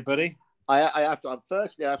diplomatic here, buddy. I have to.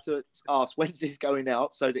 Firstly, I have to ask when's this going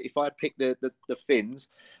out, so that if I pick the Finns,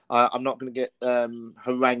 I'm not going to get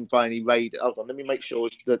harangued by any raid. Hold on, let me make sure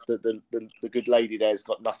that the good lady there's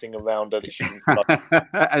got nothing around her that she can.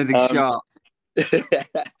 Anything sharp.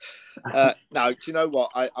 No, do you know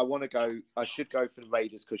what? I want to go. I should go for the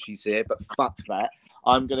Raiders because she's here, but fuck that.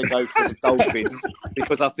 I'm going to go for the Dolphins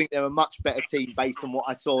because I think they're a much better team based on what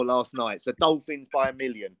I saw last night. So Dolphins by 1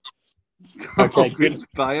 million. Okay, good.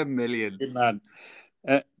 By 1 million. Good man.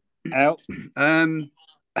 Al?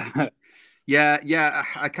 Yeah,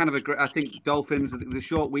 I kind of agree. I think Dolphins, the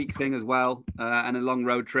short week thing as well, and a long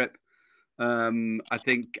road trip. I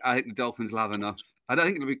think the Dolphins will have enough. I don't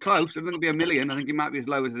think it'll be close. I don't think it'll be 1 million. I think it might be as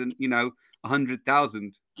low as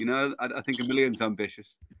 100,000. I think 1 million's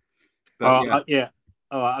ambitious. But, yeah.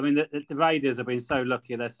 All right. I mean, the Raiders have been so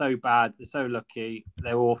lucky. They're so bad. They're so lucky.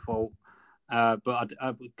 They're awful. But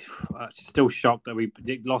I'm still shocked that we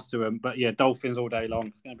lost to them. But yeah, Dolphins all day long.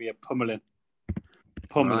 It's going to be a pummeling.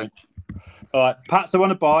 All right. Pats, I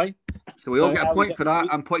want to buy. So we all get a point for that.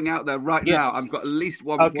 I'm putting out there now. I've got at least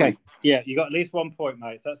 1 point. Okay. Yeah, you got at least 1 point,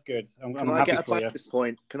 mate. So that's good. Can I get a bonus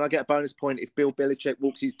point? Can I get a bonus point if Bill Belichick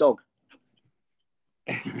walks his dog?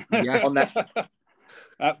 Yes. On that.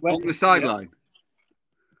 On the sideline.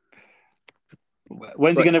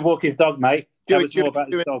 When's he going to walk his dog, mate? Tell us more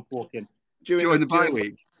about his dog walking. During the bye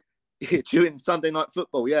week. During Sunday Night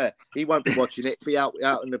Football, yeah. He won't be watching it. Be out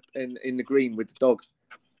in the green with the dog.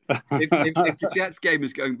 If the Jets game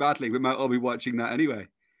is going badly, we might all be watching that anyway.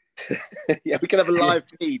 Yeah, we can have a live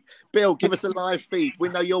feed. Bill, give us a live feed. We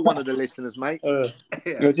know you're one of the listeners, mate.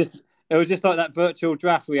 It was just like that virtual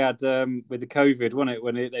draft we had with the COVID, wasn't it?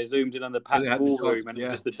 When they zoomed in on the Pats ballroom and it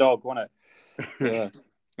was just the dog, wasn't it?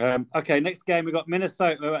 Yeah. Okay, next game we got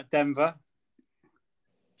Minnesota at Denver.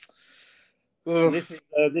 This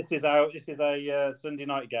is a Sunday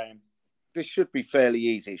night game. This should be fairly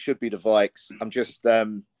easy. It should be the Vikes. I'm just I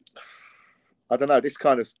don't know. This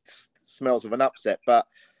kind of smells of an upset, but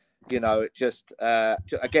it just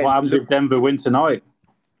again. What happens if Denver win tonight?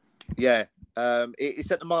 Yeah,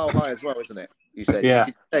 it's at the Mile High as well, isn't it? You said, yeah.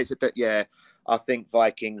 Yeah, I think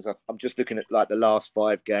Vikings. I'm just looking at like the last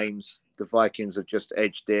 5 games. The Vikings have just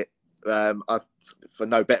edged it. For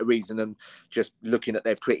no better reason than just looking at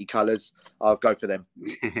their pretty colours. I'll go for them.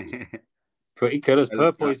 Pretty colours.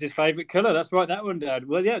 Purple is his favourite colour. That's right, that one, Dad.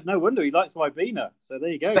 Well, yeah, no wonder he likes Ribena. So there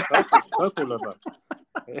you go, purple lover.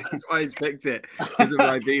 That's why he's picked it, because of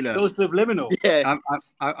Ribena. It's all subliminal. Yeah.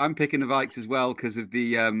 I'm picking the Vikes as well because of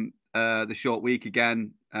the short week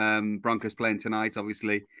again. Broncos playing tonight,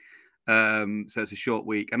 obviously. So it's a short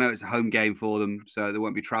week. I know it's a home game for them, so they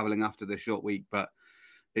won't be travelling after the short week, but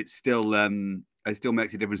it's still it still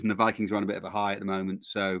makes a difference. And the Vikings are on a bit of a high at the moment,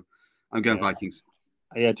 so I'm going Vikings.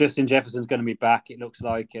 Yeah, Justin Jefferson's going to be back, it looks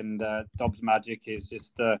like, and Dobbs Magic is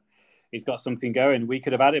just he's got something going. We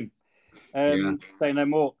could have had him. Say no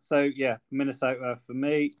more. So yeah, Minnesota for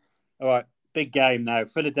me. All right, big game now.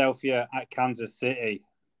 Philadelphia at Kansas City.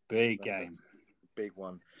 Big game. Big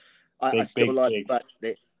one. I still like the fact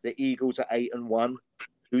that the Eagles are 8-1.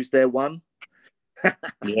 Who's their one?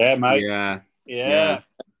 Yeah, mate. Yeah.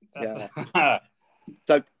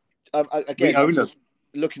 So again, I'm just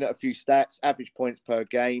looking at a few stats. Average points per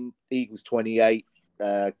game: Eagles 28,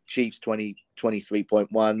 Chiefs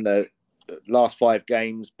 23.1. Last 5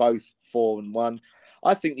 games, both 4-1.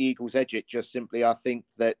 I think the Eagles edge it. Just simply, I think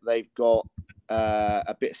that they've got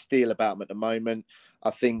a bit of steel about them at the moment.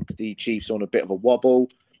 I think the Chiefs are on a bit of a wobble.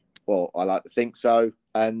 Well, I like to think so.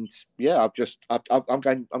 And yeah, I'm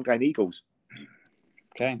going Eagles.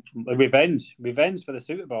 Okay, revenge for the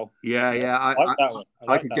Super Bowl. Yeah. I like that one.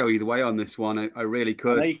 I could go either way on this one. I really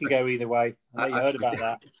could. I know you can go either way. I know you heard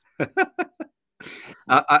about that.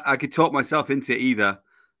 I could talk myself into either.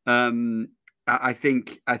 I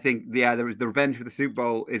think there is the revenge for the Super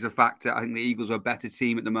Bowl is a factor. I think the Eagles are a better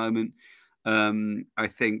team at the moment. I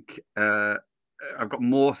think I've got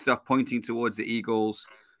more stuff pointing towards the Eagles,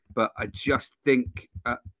 but I just think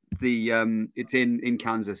it's in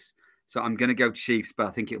Kansas, so I'm going to go Chiefs, but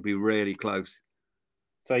I think it'll be really close.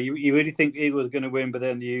 So you really think Eagles are going to win, but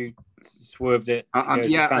then you swerved it?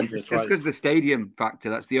 Kansas, just because of the stadium factor.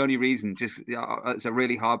 That's the only reason. Just it's a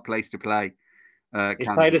really hard place to play. Is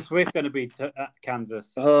Taylor Swift going to be at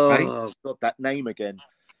Kansas? Oh, got that name again.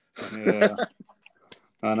 Yeah,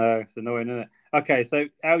 I know, it's annoying, isn't it? Okay, so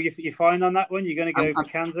Al, you fine on that one? You're going to go for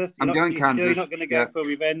Kansas? I'm going Kansas. Sure you're not going to go for a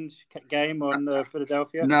revenge game on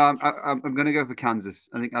Philadelphia? No, I'm going to go for Kansas.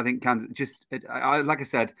 I think Kansas. Just like I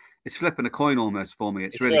said, it's flipping a coin almost for me.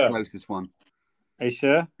 It's really close, this one. Are you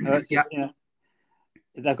sure? Yeah.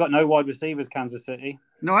 They've got no wide receivers, Kansas City.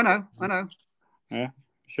 No, I know. Yeah,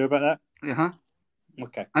 sure about that? Yeah.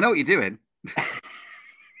 Okay. I know what you're doing.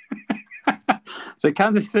 So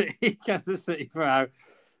Kansas City for now.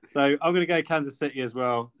 So I'm going to go Kansas City as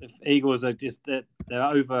well. If Eagles are just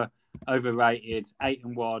they're overrated,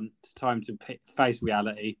 8-1. It's time to face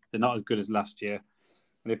reality. They're not as good as last year.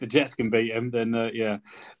 And if the Jets can beat them, then yeah.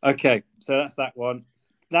 Okay, so that's that one.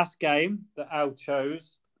 Last game that Al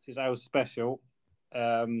chose. This is Al's special.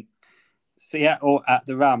 Seattle at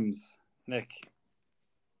the Rams. Nick.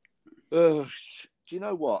 Do you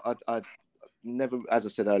know what? I never, as I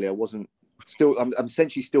said earlier, I wasn't. I'm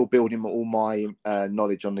essentially still building all my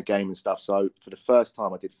knowledge on the game and stuff. So for the first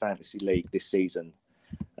time, I did Fantasy League this season,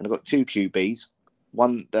 and I've got 2 QBs.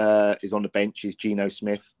 One is on the bench, is Geno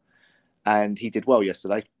Smith, and he did well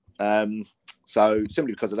yesterday. So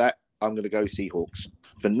simply because of that, I'm going to go Seahawks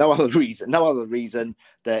for no other reason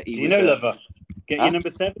that he was. Lover, get your number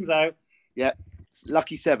 7s out. Yeah,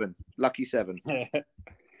 lucky 7.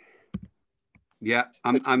 Yeah,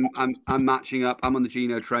 I'm matching up. I'm on the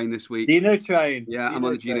Geno train this week. Geno train. Yeah, I'm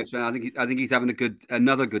on the Geno train. I think he's having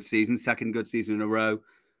another good season, second good season in a row.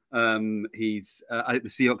 I think the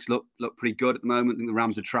Seahawks look pretty good at the moment. I think the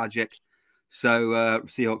Rams are tragic. So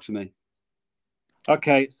Seahawks for me.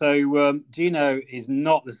 Okay, so Geno is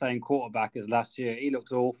not the same quarterback as last year. He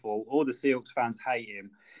looks awful. All the Seahawks fans hate him.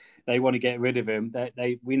 They want to get rid of him.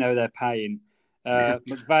 We know they're paying.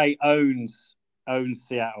 McVay owns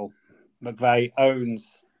Seattle. McVay owns,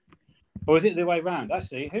 or is it the way around?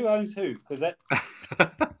 Actually, who owns who? Because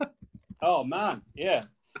oh man, yeah.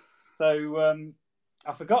 So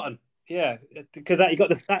I've forgotten. Yeah, because you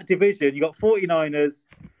got that division. You got 49ers.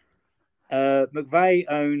 McVay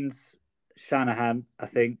owns Shanahan, I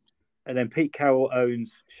think, and then Pete Carroll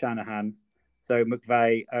owns Shanahan. So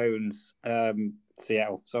McVay owns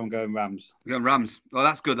Seattle. So I'm going Rams. You're going Rams. Well,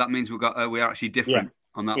 that's good. That means we are actually different. Yeah.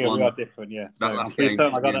 On that one. We are different, yeah. So I'm pretty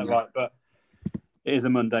certain I got that right, but it is a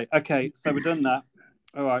Monday. Okay, so we've done that.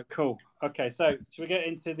 All right, cool. Okay, so should we get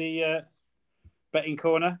into the betting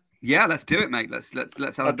corner? Yeah, let's do it, mate. Let's have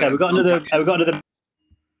a bit. Okay, we've got another.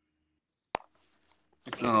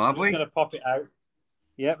 Okay, oh, have we? I'm going to pop it out.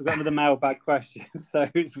 Yeah, we've got another mailbag question. So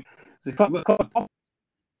it's quite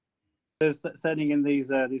sending in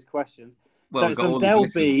these questions. Well, so it's from Del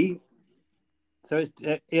B. So it's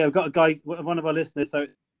we've got a guy, one of our listeners. So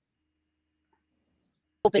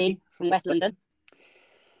B from West London.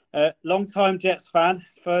 Long-time Jets fan,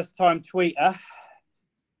 first-time tweeter.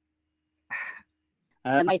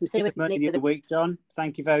 Made some serious money the other week, John.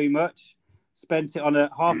 Thank you very much. Spent it on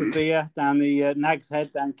half a beer down the Nag's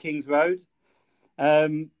Head, down King's Road. Yeah,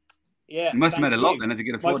 you must have made a lot then if you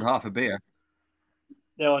could afford half a beer.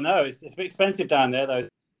 No, I know it's a bit expensive down there, though.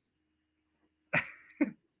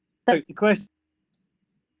 So the question: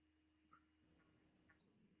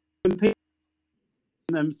 when people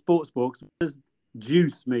sports books, what does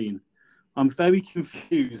juice mean? I'm very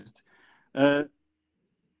confused. That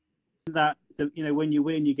when you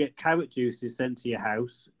win, you get carrot juices sent to your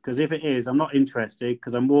house. Because if it is, I'm not interested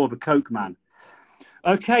because I'm more of a Coke man.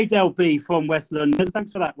 Okay, Del B from West London.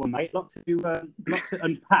 Thanks for that one, mate. A lot to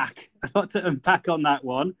unpack. A lot to unpack on that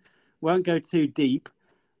one. Won't go too deep.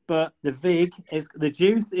 But the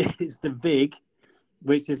juice is the vig,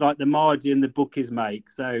 which is like the margin the bookies make.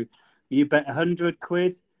 So you bet 100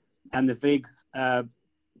 quid and the vig's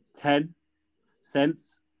 10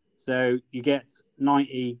 cents. So you get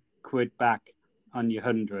 90 quid back on your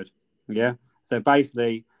 100. Yeah. So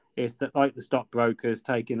basically, it's like the stockbrokers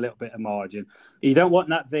taking a little bit of margin. You don't want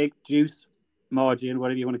that vig juice margin,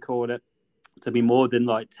 whatever you want to call it, to be more than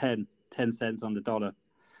like 10 cents on the dollar.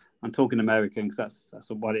 I'm talking American because that's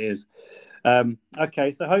what it is.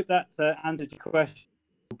 Okay, so I hope that answered your question,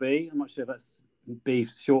 B. I'm not sure if that's B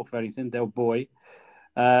short for anything, Del Boy.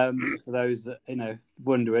 For those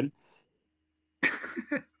wondering.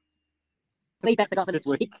 3 bets I got for this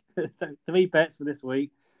week. So 3 bets for this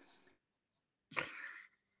week.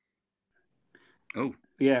 Oh.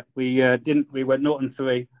 Yeah, we didn't. We went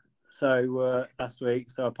 0-3. So last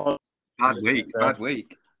week. So apologies. Bad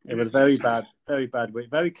week. It was very bad week.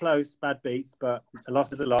 Very close, bad beats, but a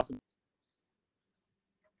loss is a loss.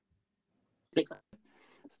 6.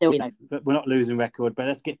 Still, but we're not losing record. But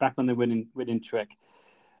let's get back on the winning trick.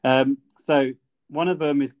 So one of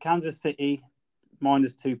them is Kansas City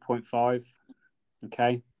minus 2.5.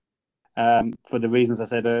 Okay, for the reasons I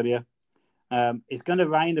said earlier. It's going to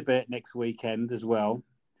rain a bit next weekend as well.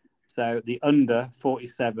 So the under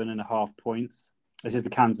 47.5 points. This is the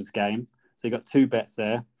Kansas game. So you got 2 bets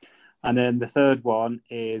there. And then the third one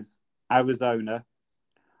is Arizona.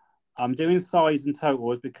 I'm doing size and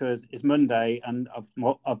totals because it's Monday and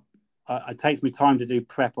it takes me time to do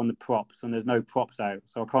prep on the props and there's no props out.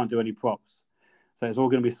 So I can't do any props. So it's all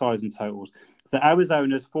going to be size and totals. So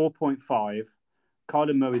Arizona's 4.5.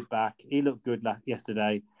 Kyler Murray's back. He looked good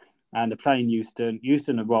yesterday. And they're playing Houston.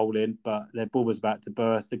 Houston are rolling, but their ball was about to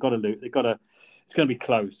burst. They've got to lose. It's going to be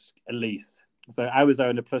close, at least. So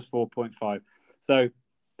Arizona plus 4.5. So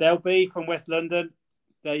they'll be from West London.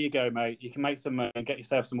 There you go, mate. You can make some money and get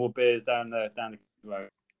yourself some more beers down the road.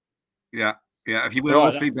 Yeah. If you win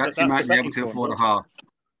all 3 bets, you might be able to afford a half.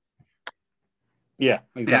 Yeah,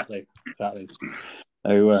 exactly. So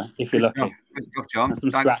if you're lucky. Good stuff, John.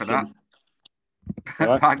 Thanks for that.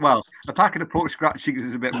 A packet of pork scratchings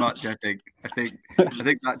is a bit much. I think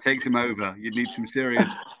that takes him over. You need some serious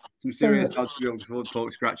odds to be able to afford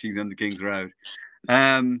pork scratchings on the King's Road.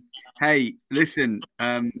 Hey, listen,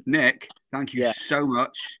 Nick, thank you so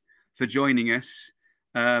much for joining us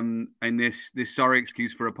in this sorry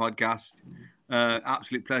excuse for a podcast.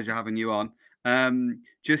 Absolute pleasure having you on.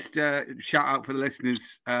 Just shout out for the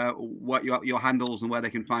listeners what your handles and where they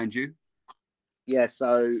can find you. Yeah,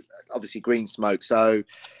 so obviously Green Smoke. So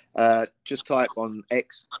just type on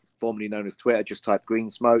X, formerly known as Twitter, just type Green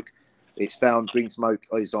Smoke. It's found. Green Smoke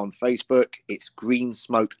is on Facebook. It's Green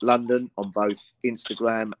Smoke London on both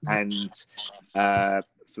Instagram and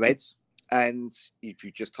Threads. And if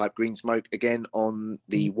you just type Green Smoke again on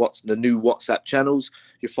the new WhatsApp channels,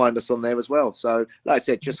 you'll find us on there as well. So, like I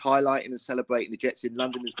said, just highlighting and celebrating the Jets in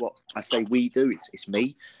London is what I say we do. It's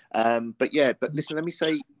me. But listen, let me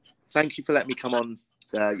say thank you for letting me come on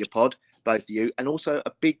your pod, both of you. And also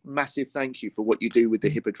a big, massive thank you for what you do with the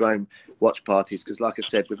Hippodrome watch parties. Because like I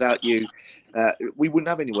said, without you, we wouldn't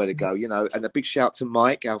have anywhere to go, And a big shout to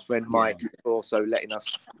Mike, our friend Mike, for also letting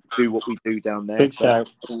us do what we do down there. Big shout.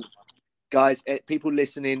 Guys, people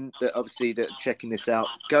listening that are checking this out,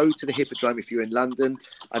 go to the Hippodrome if you're in London.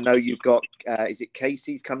 I know you've got, is it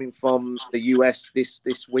Casey's coming from the US this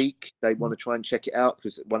week? They want to try and check it out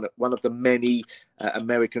because one of the many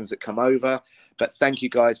Americans that come over. But thank you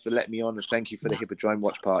guys for letting me on, and thank you for the Hippodrome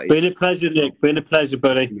watch parties. Been a pleasure, Nick. Been a pleasure,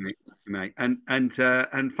 buddy. Mate.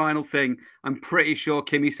 And final thing, I'm pretty sure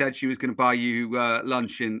Kimmy said she was going to buy you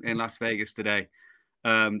lunch in Las Vegas today.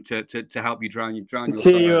 To help you drown your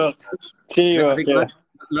Cheer you up. Yeah.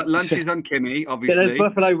 Lunch is on Kimmy, obviously. There's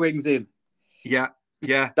buffalo wings in. Yeah.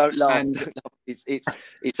 Don't laugh.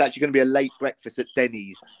 It's actually going to be a late breakfast at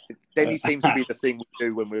Denny's. Denny seems to be the thing we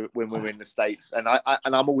do when we're in the States, and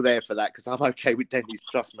I'm all there for that because I'm okay with Denny's.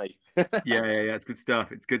 Trust me. Yeah. It's good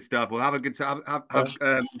stuff. It's good stuff. Well, have a good time.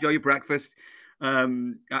 Enjoy your breakfast.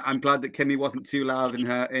 I'm glad that Kimmy wasn't too loud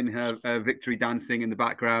in her victory dancing in the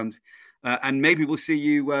background. And maybe we'll see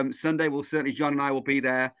you Sunday. John and I will be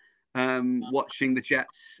there watching the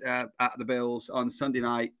Jets at the Bills on Sunday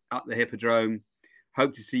night at the Hippodrome.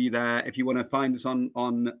 Hope to see you there. If you want to find us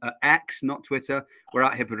on X, not Twitter, we're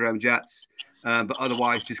at Hippodrome Jets. But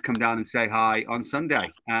otherwise, just come down and say hi on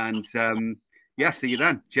Sunday. And see you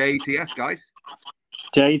then. JTS, guys.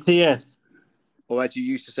 JTS. Or as you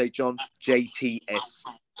used to say, John, JTS.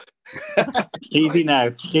 Easy now.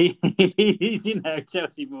 Easy now,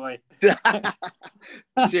 Chelsea boy.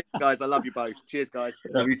 Cheers, guys. I love you both. Cheers, guys.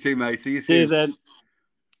 Love you too, mate. See you soon. Cheers, then.